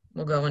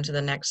 we'll go into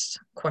the next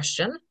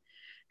question.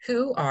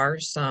 Who are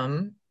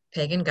some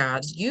pagan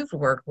gods you've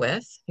worked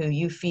with who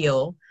you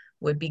feel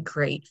would be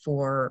great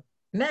for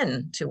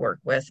men to work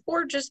with,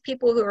 or just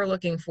people who are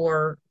looking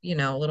for,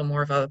 a little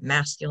more of a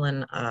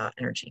masculine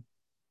energy?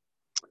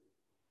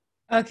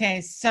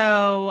 Okay,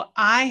 so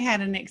I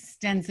had an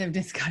extensive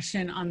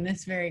discussion on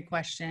this very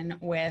question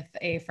with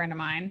a friend of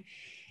mine.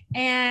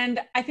 And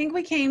I think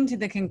we came to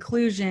the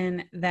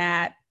conclusion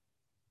that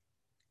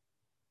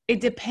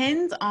it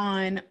depends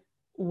on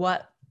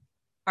what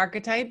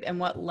archetype and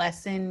what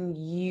lesson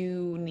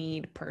you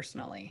need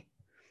personally,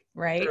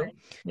 right? True.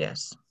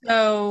 Yes.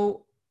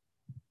 So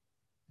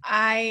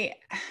I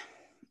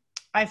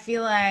I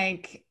feel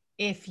like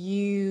if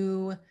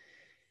you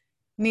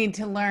need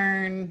to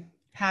learn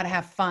how to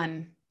have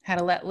fun, how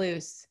to let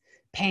loose,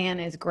 Pan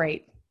is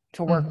great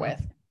to work Hmm.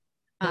 with.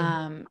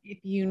 Hmm. If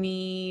you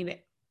need,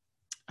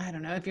 I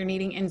don't know, if you're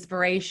needing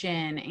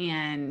inspiration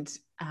and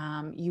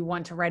you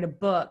want to write a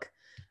book,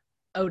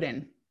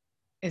 Odin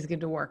is good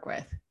to work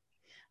with.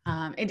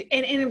 And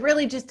it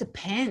really just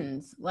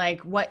depends,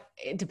 like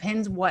it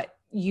depends what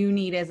you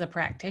need as a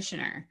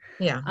practitioner.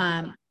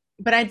 Yeah.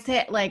 But I'd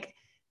say like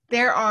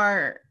there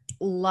are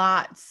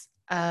lots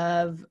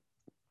of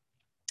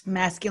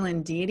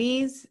masculine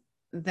deities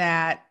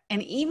that,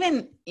 and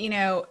even,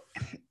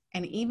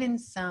 and even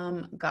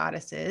some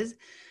goddesses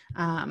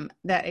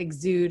that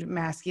exude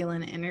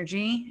masculine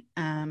energy.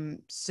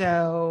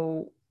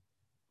 So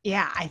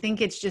yeah, I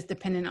think it's just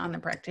dependent on the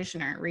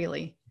practitioner,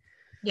 really.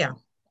 Yeah.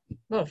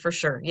 Well, for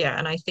sure. Yeah.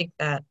 And I think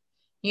that,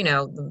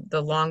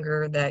 the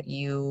longer that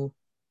you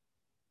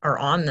are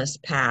on this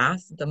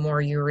path, the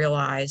more you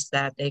realize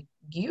that they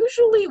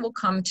usually will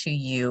come to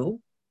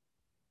you.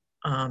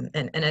 And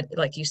it,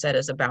 like you said,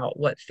 is about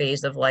what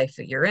phase of life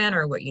that you're in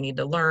or what you need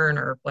to learn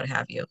or what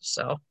have you.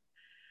 So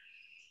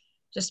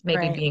just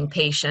maybe Right. being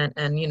patient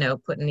and,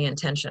 putting the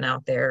intention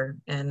out there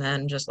and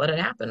then just let it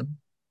happen,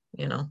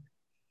 you know.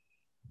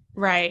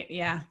 Right.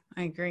 Yeah,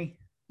 I agree.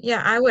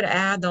 Yeah, I would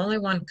add the only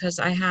one because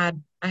I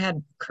had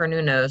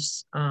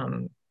Carnunos,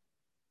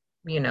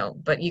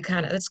 but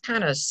it's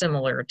kind of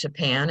similar to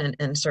Pan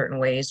in certain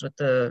ways with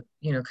the,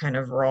 kind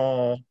of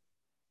raw, I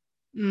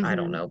don't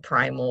Mm-hmm. know,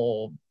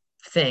 primal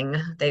thing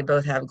they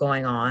both have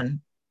going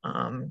on.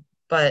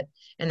 But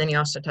and then you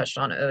also touched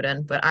on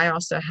Odin, but I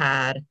also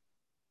had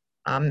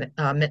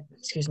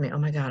excuse me, oh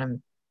my God,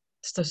 I'm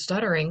so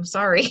stuttering.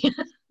 Sorry.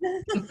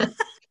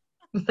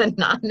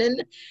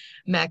 Manannan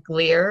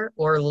MacLear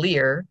or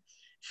Lear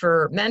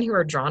for men who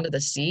are drawn to the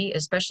sea,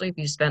 especially if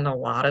you spend a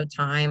lot of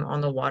time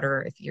on the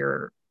water, if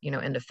you're,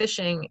 into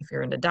fishing, if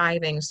you're into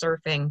diving,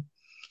 surfing,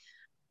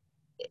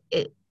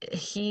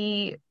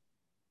 he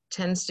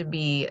tends to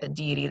be a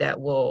deity that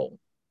will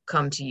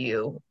come to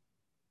you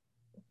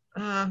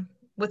uh,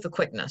 with the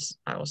quickness,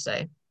 I will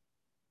say.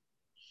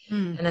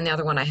 Mm. And then the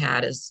other one I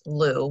had is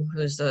Lu,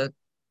 who's the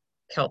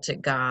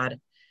Celtic god,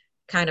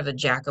 kind of a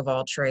jack of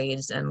all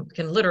trades and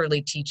can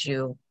literally teach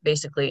you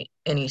basically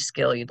any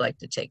skill you'd like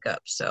to take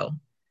up. So,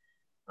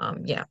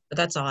 yeah, but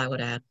that's all I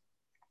would add.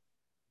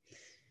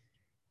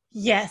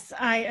 Yes,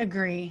 I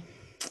agree.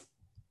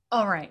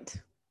 All right.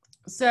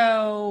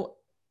 So,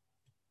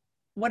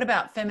 what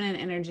about feminine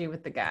energy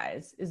with the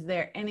guys? Is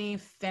there any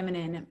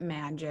feminine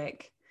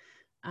magic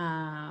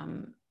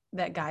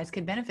that guys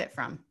could benefit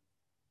from?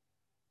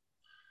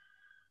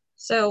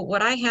 So,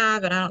 what I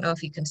have, and I don't know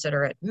if you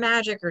consider it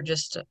magic or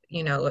just,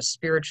 a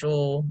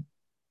spiritual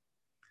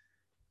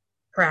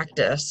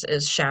practice,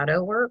 is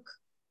shadow work.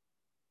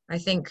 I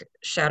think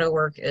shadow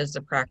work is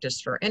a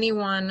practice for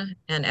anyone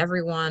and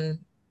everyone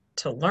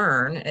to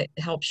learn. It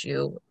helps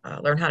you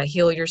learn how to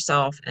heal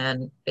yourself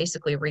and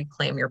basically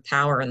reclaim your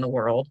power in the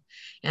world.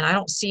 And I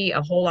don't see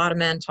a whole lot of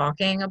men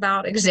talking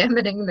about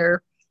examining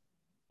their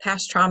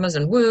past traumas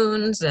and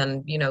wounds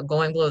and,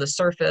 going below the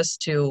surface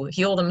to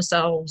heal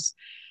themselves.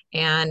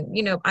 And,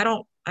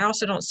 I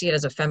also don't see it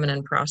as a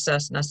feminine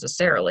process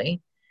necessarily.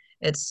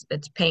 It's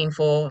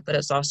painful, but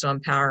it's also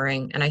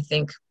empowering. And I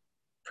think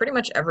pretty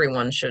much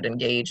everyone should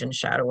engage in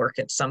shadow work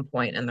at some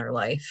point in their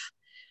life,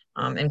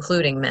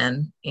 including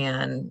men.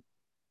 And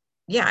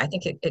yeah, I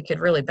think it could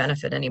really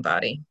benefit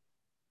anybody.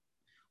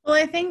 Well,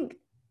 I think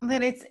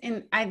that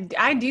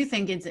I do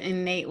think it's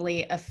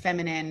innately a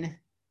feminine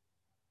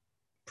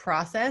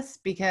process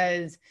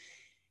because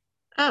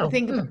Oh,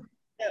 think about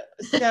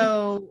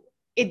so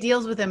it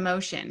deals with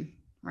emotion,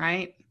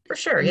 right? for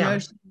sure. Yeah.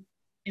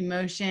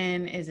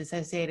 Emotion is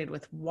associated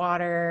with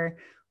water,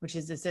 which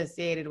is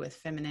associated with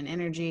feminine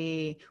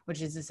energy,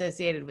 which is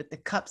associated with the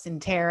cups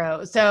and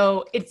tarot.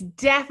 So it's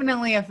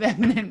definitely a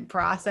feminine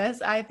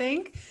process, I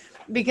think,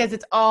 because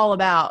it's all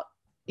about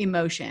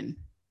emotion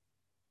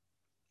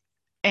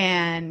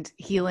and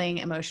healing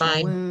emotional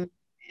Fine. wounds.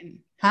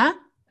 Huh?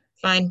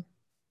 Fine.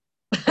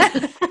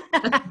 I'm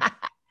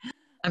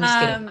just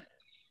kidding. um,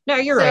 No,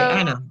 you're right. so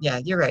I know. Yeah,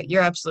 you're right.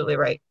 You're absolutely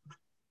right.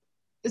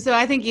 so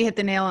I think you hit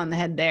the nail on the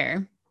head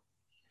there.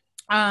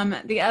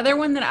 The other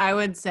one that I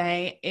would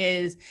say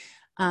is,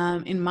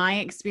 in my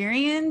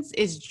experience,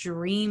 is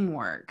dream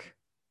work.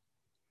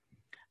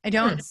 I Hmm.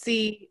 don't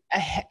see,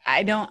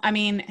 I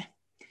mean,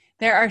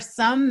 there are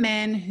some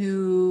men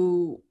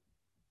who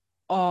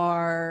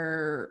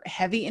are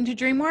heavy into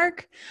dream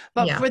work,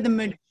 but Yeah. for the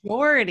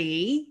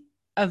majority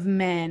of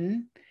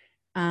men,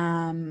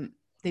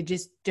 they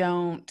just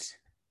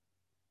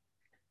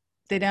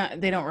they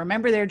don't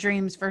remember their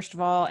dreams, first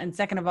of all, and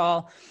second of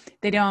all,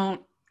 they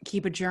don't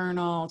keep a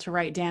journal to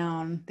write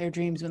down their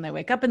dreams when they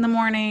wake up in the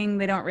morning.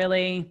 They don't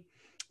really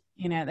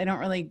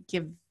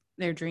give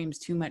their dreams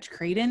too much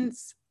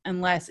credence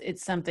unless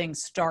it's something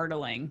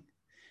startling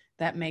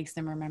that makes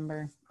them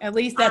remember. At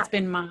least I, that's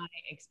been my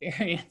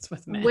experience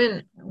with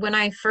men. when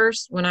I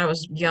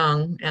was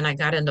young and I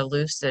got into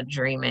lucid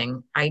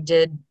dreaming, I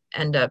did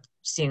end up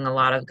seeing a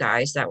lot of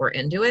guys that were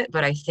into it,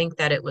 but I think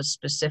that it was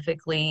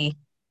specifically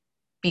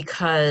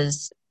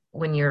because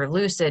when you're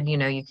lucid,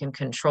 you can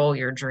control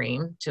your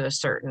dream to a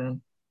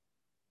certain,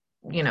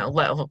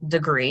 level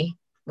degree,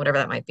 whatever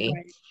that might be.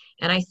 Right.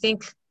 And I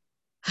think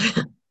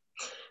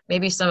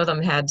maybe some of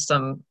them had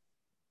some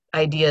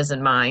ideas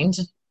in mind,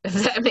 if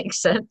that makes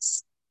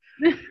sense,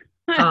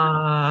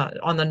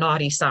 on the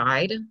naughty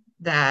side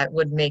that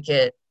would make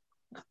it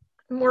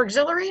more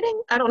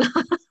exhilarating. I don't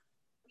know.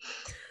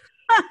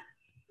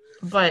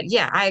 But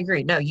yeah, I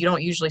agree. No, you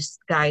don't usually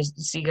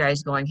see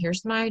guys going,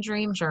 here's my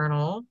dream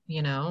journal,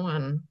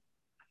 and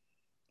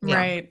yeah.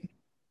 Right.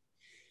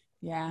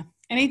 Yeah.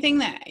 Anything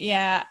that,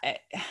 yeah,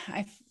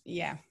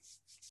 yeah.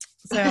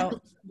 So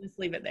just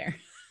leave it there.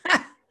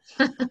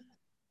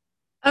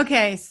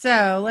 Okay.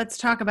 So let's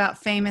talk about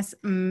famous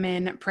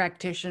men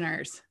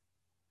practitioners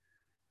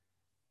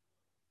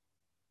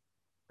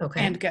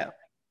Okay. and go.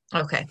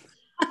 Okay.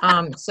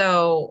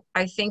 So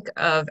I think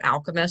of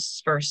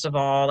alchemists, first of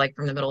all, like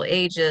from the Middle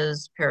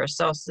Ages,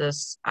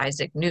 Paracelsus,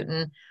 Isaac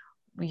Newton.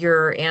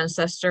 Your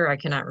ancestor, I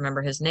cannot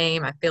remember his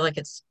name. I feel like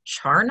it's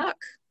Charnock.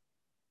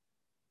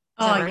 Is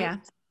Oh, that right? yeah.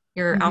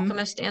 Your Mm-hmm.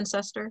 alchemist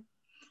ancestor?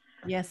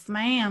 Yes,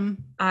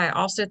 ma'am. I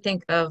also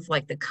think of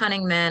like the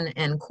cunning men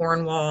in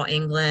Cornwall,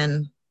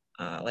 England,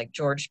 like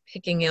George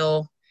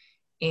Pickingill,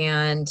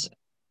 and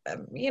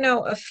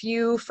a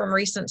few from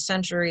recent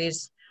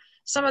centuries.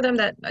 Some of them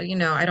that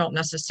I don't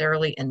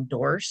necessarily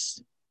endorse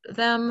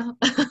them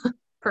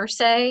per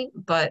se,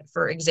 but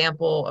for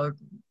example, a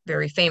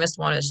very famous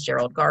one is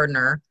Gerald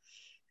Gardner,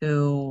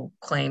 who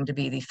claimed to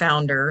be the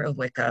founder of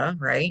Wicca,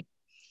 right?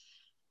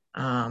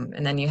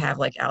 And then you have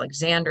like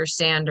Alexander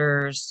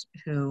Sanders,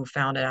 who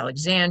founded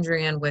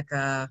Alexandrian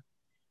Wicca.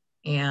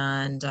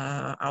 And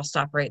I'll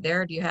stop right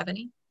there. Do you have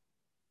any?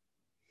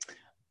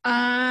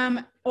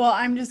 Well,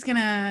 I'm just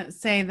gonna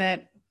say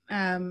that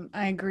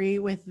I agree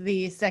with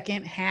the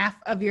second half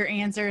of your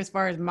answer as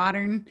far as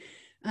modern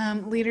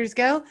leaders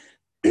go.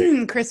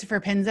 Christopher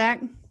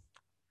Penczak.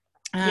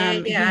 Yeah,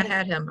 yeah, He I has,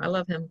 had him. I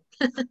love him.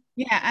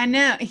 yeah, I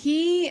know.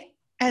 He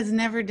has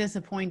never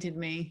disappointed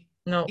me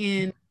No.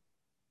 in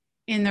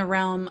the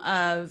realm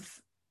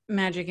of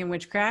magic and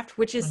witchcraft,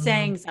 which is Mhm.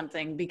 saying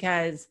something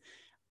because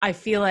I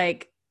feel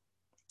like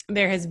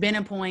there has been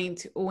a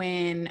point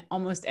when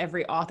almost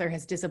every author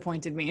has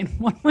disappointed me in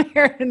one way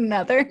or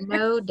another.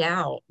 No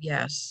doubt.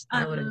 Yes,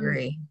 I would Um,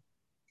 agree.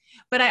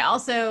 but I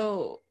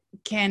also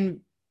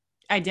can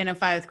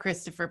identify with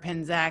Christopher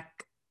Penczak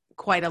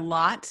quite a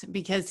lot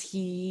because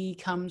he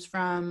comes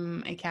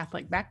from a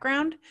Catholic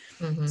background.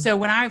 Hmm. So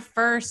when I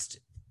first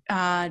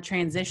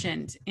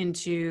transitioned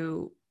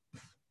into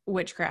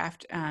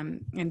witchcraft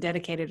and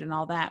dedicated and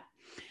all that,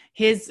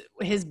 his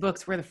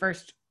books were the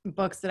first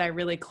books that I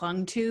really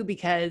clung to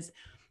because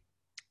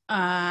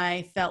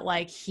I felt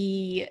like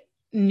he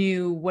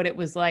knew what it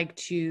was like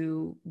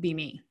to be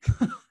me.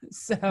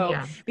 So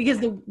Yeah. because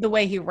the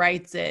way he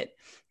writes it,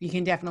 you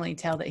can definitely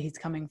tell that he's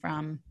coming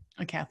from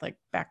a Catholic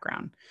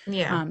background.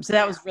 Yeah. So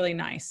that was really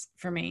nice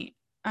for me.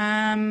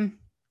 I'm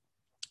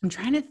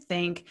trying to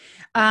think.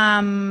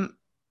 Um,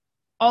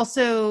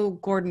 Also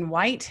Gordon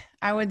White,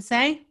 I would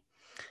say,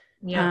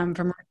 Yep.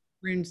 from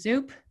Rune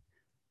Soup.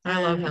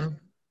 I love Um, him.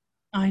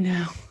 I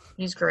know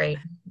He's great.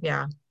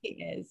 Yeah. he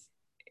is.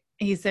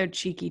 He's so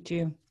cheeky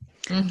too.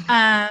 Mhm.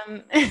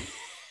 Um,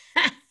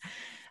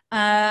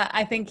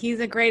 I think he's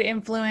a great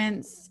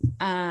influence.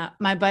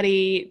 My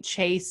buddy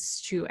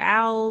Chase Two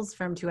Owls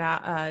from Two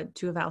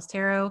of Owls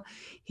Tarot.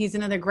 He's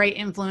another great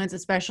influence,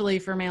 especially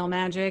for male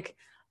magic.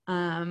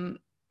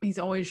 He's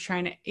always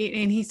trying to,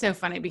 and he's so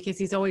funny because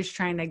he's always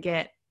trying to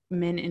get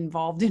men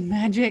involved in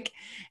magic,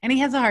 and he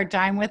has a hard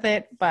time with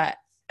it. But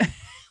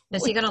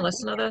Is he going to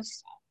listen to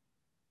this?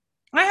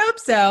 I hope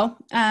so.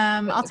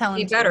 I'll tell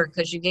Be him better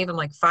because you gave him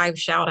like 5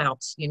 shout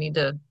outs. You need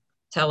to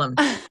tell him.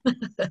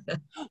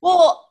 to.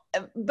 Well,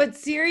 but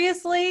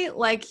seriously,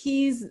 like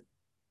he's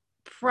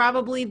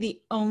probably the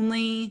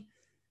only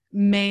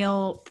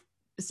male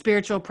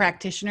spiritual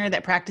practitioner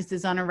that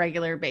practices on a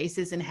regular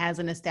basis and has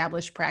an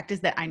established practice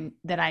that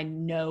I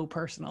know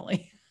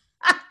personally.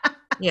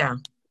 Yeah.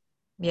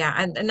 Yeah.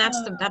 And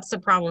that's the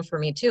problem for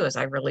me too, is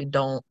I really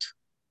don't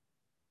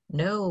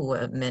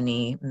know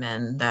many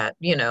men that,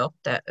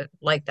 that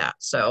like that.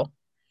 So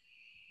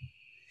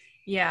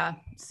Yeah.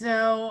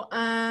 So,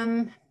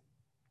 I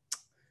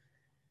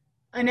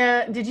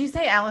know. Did you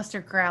say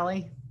Aleister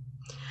Crowley?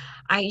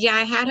 I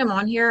had him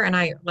on here and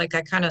I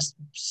kind of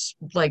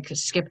like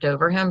skipped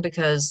over him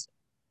because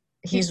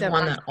He's he's so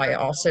one that I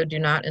controversial. also do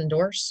not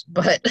endorse,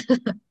 but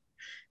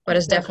but He's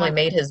has so definitely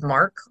made controversial. his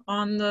mark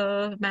on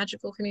the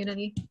magical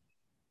community.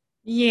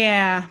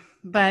 Yeah,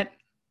 but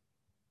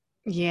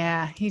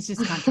yeah, he's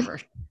just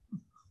controversial.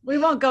 We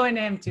won't go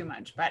into him too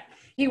much, but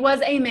he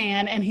was a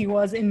man and he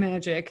was in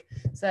magic.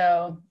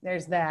 So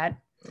there's that.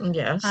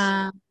 Yes.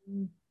 Um,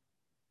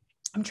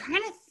 I'm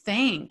trying to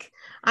think.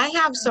 I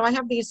have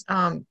these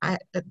I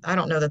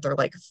don't know that they're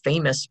like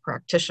famous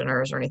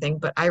practitioners or anything,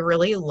 but I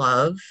really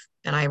love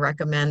and I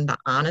recommend the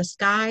Honest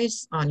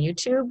Guys on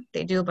YouTube.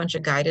 They do a bunch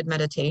of guided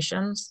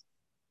meditations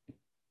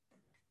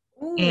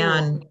Ooh,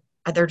 and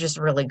they're just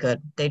really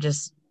good.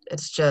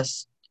 It's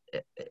just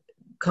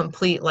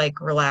complete like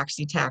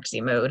relaxy taxi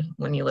mode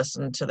when you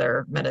listen to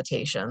their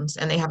meditations,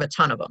 and they have a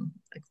ton of them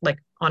like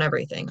on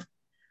everything.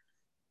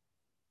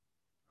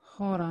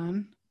 hold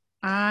on.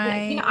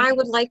 I I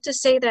would like to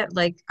say that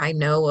like I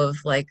know of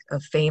like a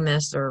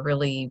famous or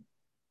really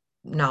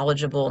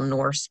knowledgeable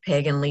Norse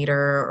pagan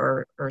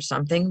leader or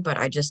something, but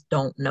I just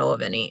don't know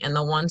of any. And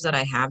the ones that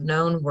I have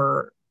known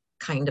were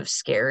kind of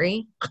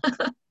scary.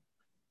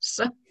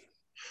 So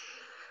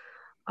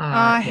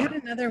I yeah. had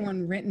another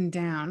one written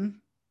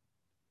down.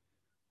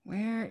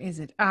 Where is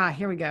it?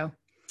 Here we go.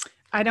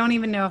 I don't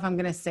even know if I'm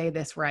going to say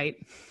this right.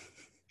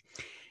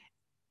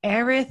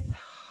 Aerith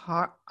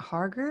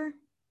Harger,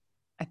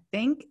 I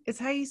think is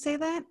how you say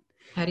that.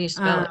 How do you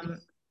spell it? Um,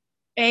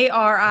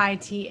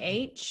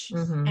 Arith,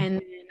 Hmm. and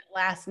then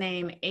last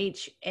name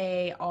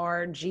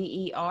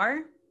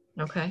Harger.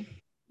 Okay.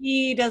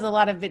 He does a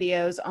lot of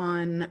videos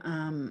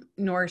on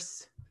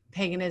Norse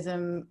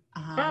paganism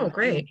Oh,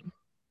 great.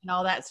 and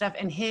all that stuff,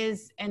 and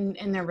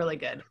and they're really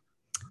good.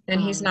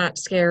 And he's Um, not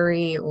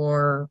scary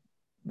or,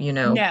 you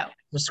know, no,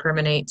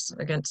 discriminates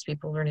against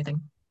people or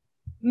anything.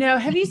 no.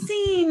 Have you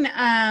seen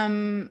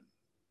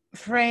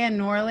Freya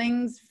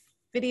Norling's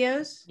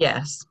videos?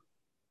 Yes.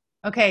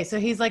 Okay, so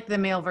he's like the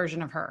male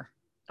version of her.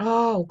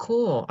 Oh,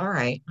 cool. All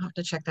right. I'll have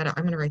to check that out.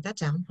 I'm going to write that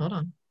down. Hold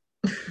on.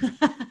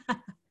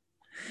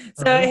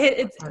 So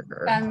Earth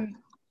Harger.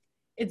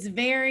 it's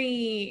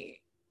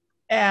very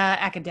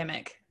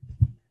academic.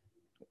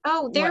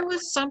 Oh, there What?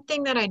 was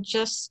something that I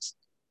just,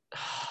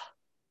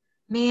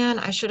 man,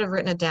 I should have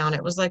written it down.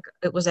 It was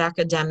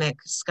academic,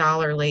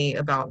 scholarly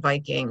about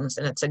Vikings,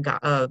 and it's a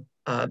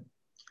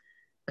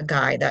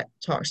guy that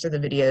talks to the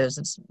videos.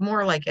 It's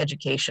more like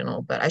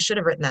educational, but I should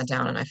have written that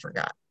down and I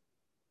forgot.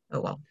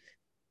 Oh well.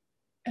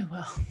 Oh,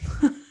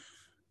 well.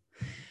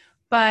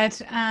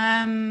 But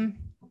I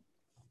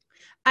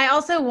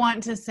also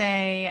want to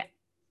say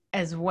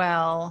as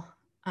well,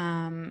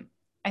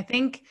 I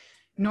think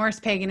Norse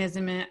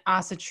paganism and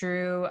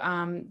Asatru,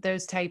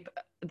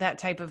 that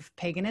type of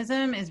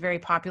paganism is very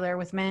popular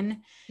with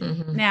men.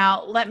 Hmm.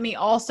 Now, let me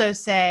also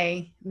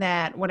say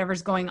that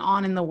whatever's going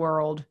on in the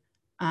world,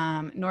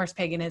 Norse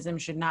paganism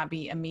should not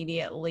be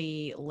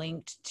immediately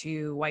linked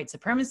to white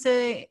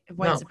supremacy, No.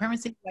 white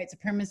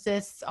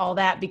supremacists, all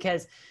that,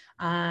 because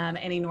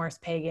any Norse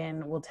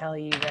pagan will tell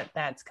you that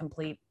that's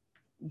complete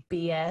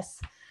BS.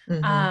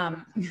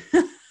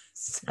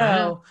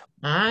 So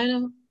I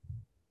know.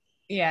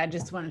 yeah, I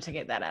just wanted to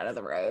get that out of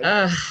the road.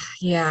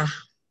 Yeah.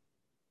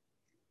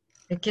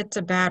 It gets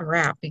a bad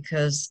rap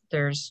because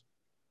there's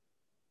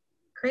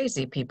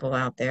crazy people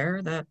out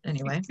there that,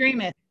 anyway.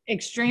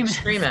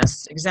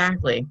 Extremists,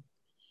 exactly.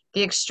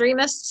 The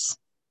extremists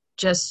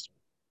just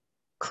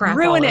crap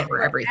ruin all it over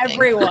for everything.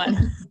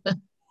 Everyone.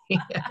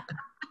 Yeah,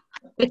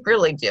 they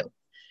really do.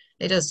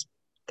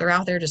 They're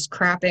out there just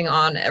crapping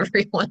on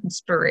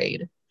everyone's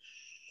parade.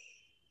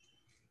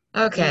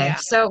 Okay, Yeah.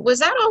 so was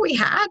that all we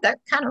had? That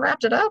kind of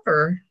wrapped it up,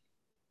 or?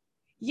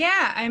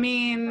 Yeah, I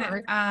mean,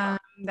 Right.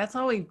 that's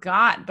all we've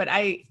got. But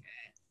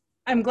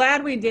I'm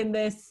glad we did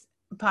this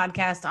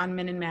podcast on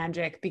men and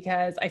magic,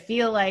 because I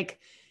feel like,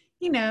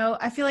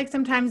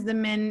 sometimes the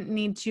men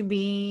need to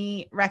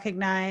be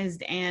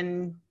recognized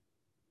and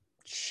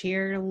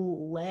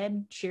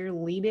cheerleaded.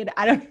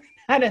 I don't know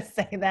how to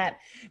say that,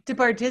 to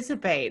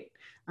participate.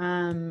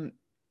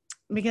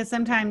 Because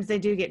sometimes they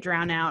do get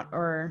drowned out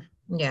or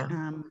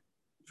Yeah.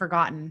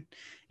 Forgotten.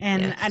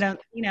 And Yes. I don't,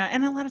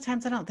 and a lot of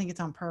times I don't think it's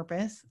on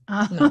purpose.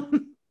 No.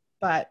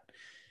 But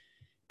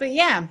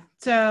yeah.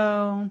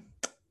 So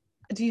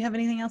do you have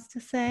anything else to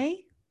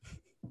say?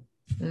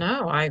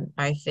 No, I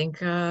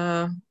think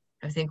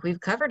we've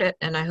covered it,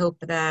 and I hope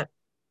that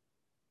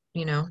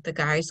the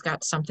guys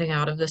got something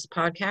out of this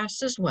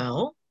podcast as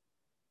well.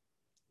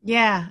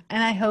 Yeah,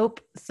 and I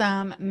hope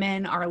some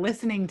men are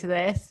listening to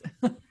this.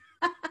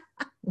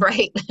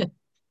 Right.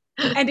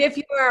 And if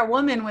you are a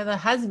woman with a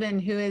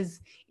husband who is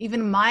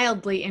even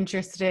mildly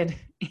interested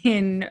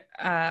in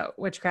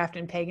witchcraft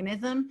and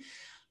paganism,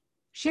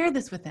 share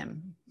this with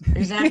him.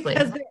 Exactly.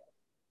 Because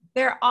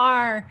there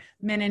are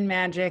men in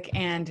magic,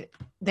 and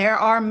there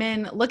are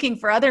men looking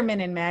for other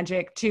men in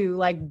magic to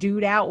like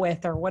dude out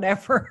with or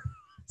whatever.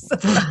 So,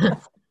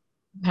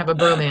 have a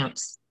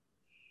bromance.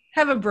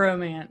 Have a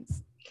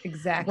bromance.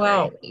 Exactly.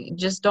 Well,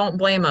 just don't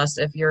blame us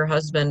if your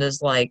husband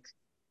is like,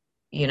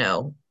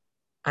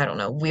 I don't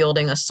know,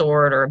 wielding a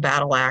sword or a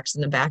battle axe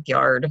in the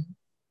backyard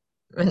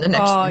in the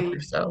next week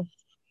or so.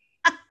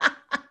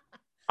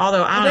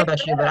 Although I don't know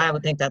about you, but I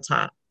would think that's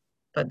hot.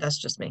 But that's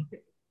just me.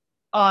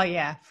 Oh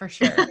yeah, for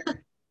sure.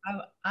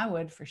 I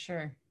would for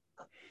sure.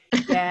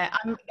 Yeah,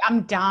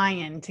 I'm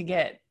dying to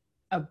get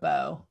a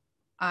bow.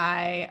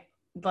 I'm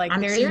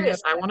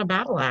serious. I want a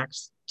battle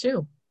axe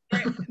too.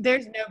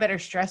 There's no better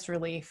stress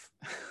relief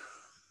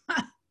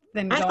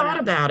than I going thought out.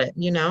 about it.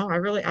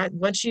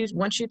 Once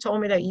you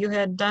told me that you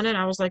had done it,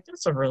 I was like,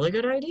 that's a really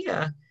good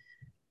idea.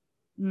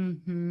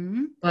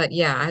 Mm-hmm. But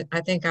yeah,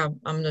 I think I'm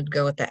gonna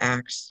go with the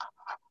axe.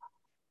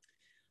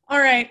 All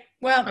right.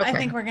 Well, Okay. I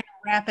think we're gonna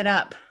wrap it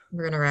up.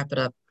 We're gonna wrap it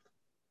up.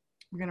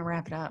 We're gonna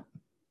wrap it up.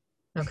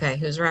 Okay,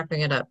 who's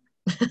wrapping it up?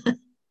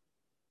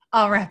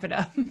 I'll wrap it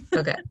up.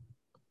 Okay.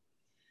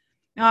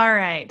 All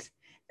right.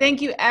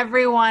 Thank you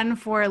everyone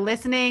for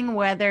listening,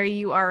 whether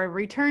you are a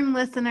return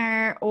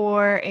listener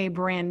or a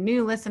brand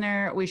new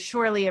listener. We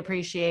surely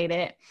appreciate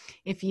it.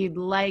 If you'd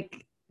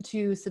like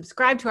to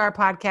subscribe to our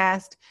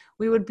podcast,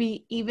 we would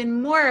be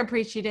even more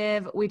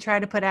appreciative. We try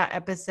to put out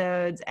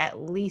episodes at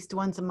least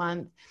once a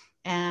month.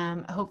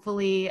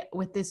 Hopefully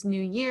with this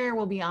new year,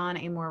 we'll be on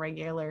a more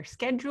regular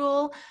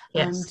schedule.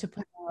 Yes. To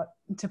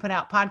put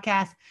out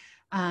podcasts.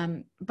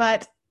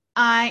 But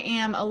I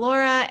am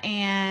Alora,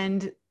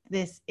 and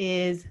this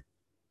is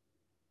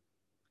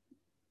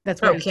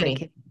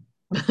Kitty.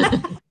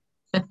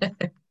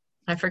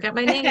 I forgot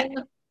my name.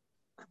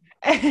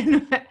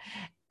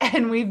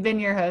 And we've been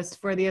your hosts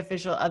for the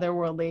official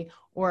Otherworldly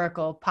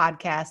Oracle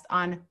podcast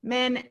on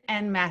men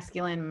and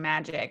masculine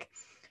magic.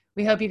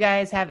 We hope you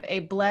guys have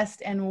a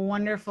blessed and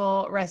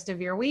wonderful rest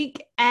of your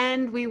week,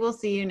 and we will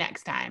see you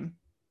next time.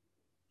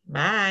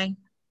 Bye.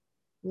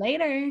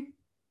 Later.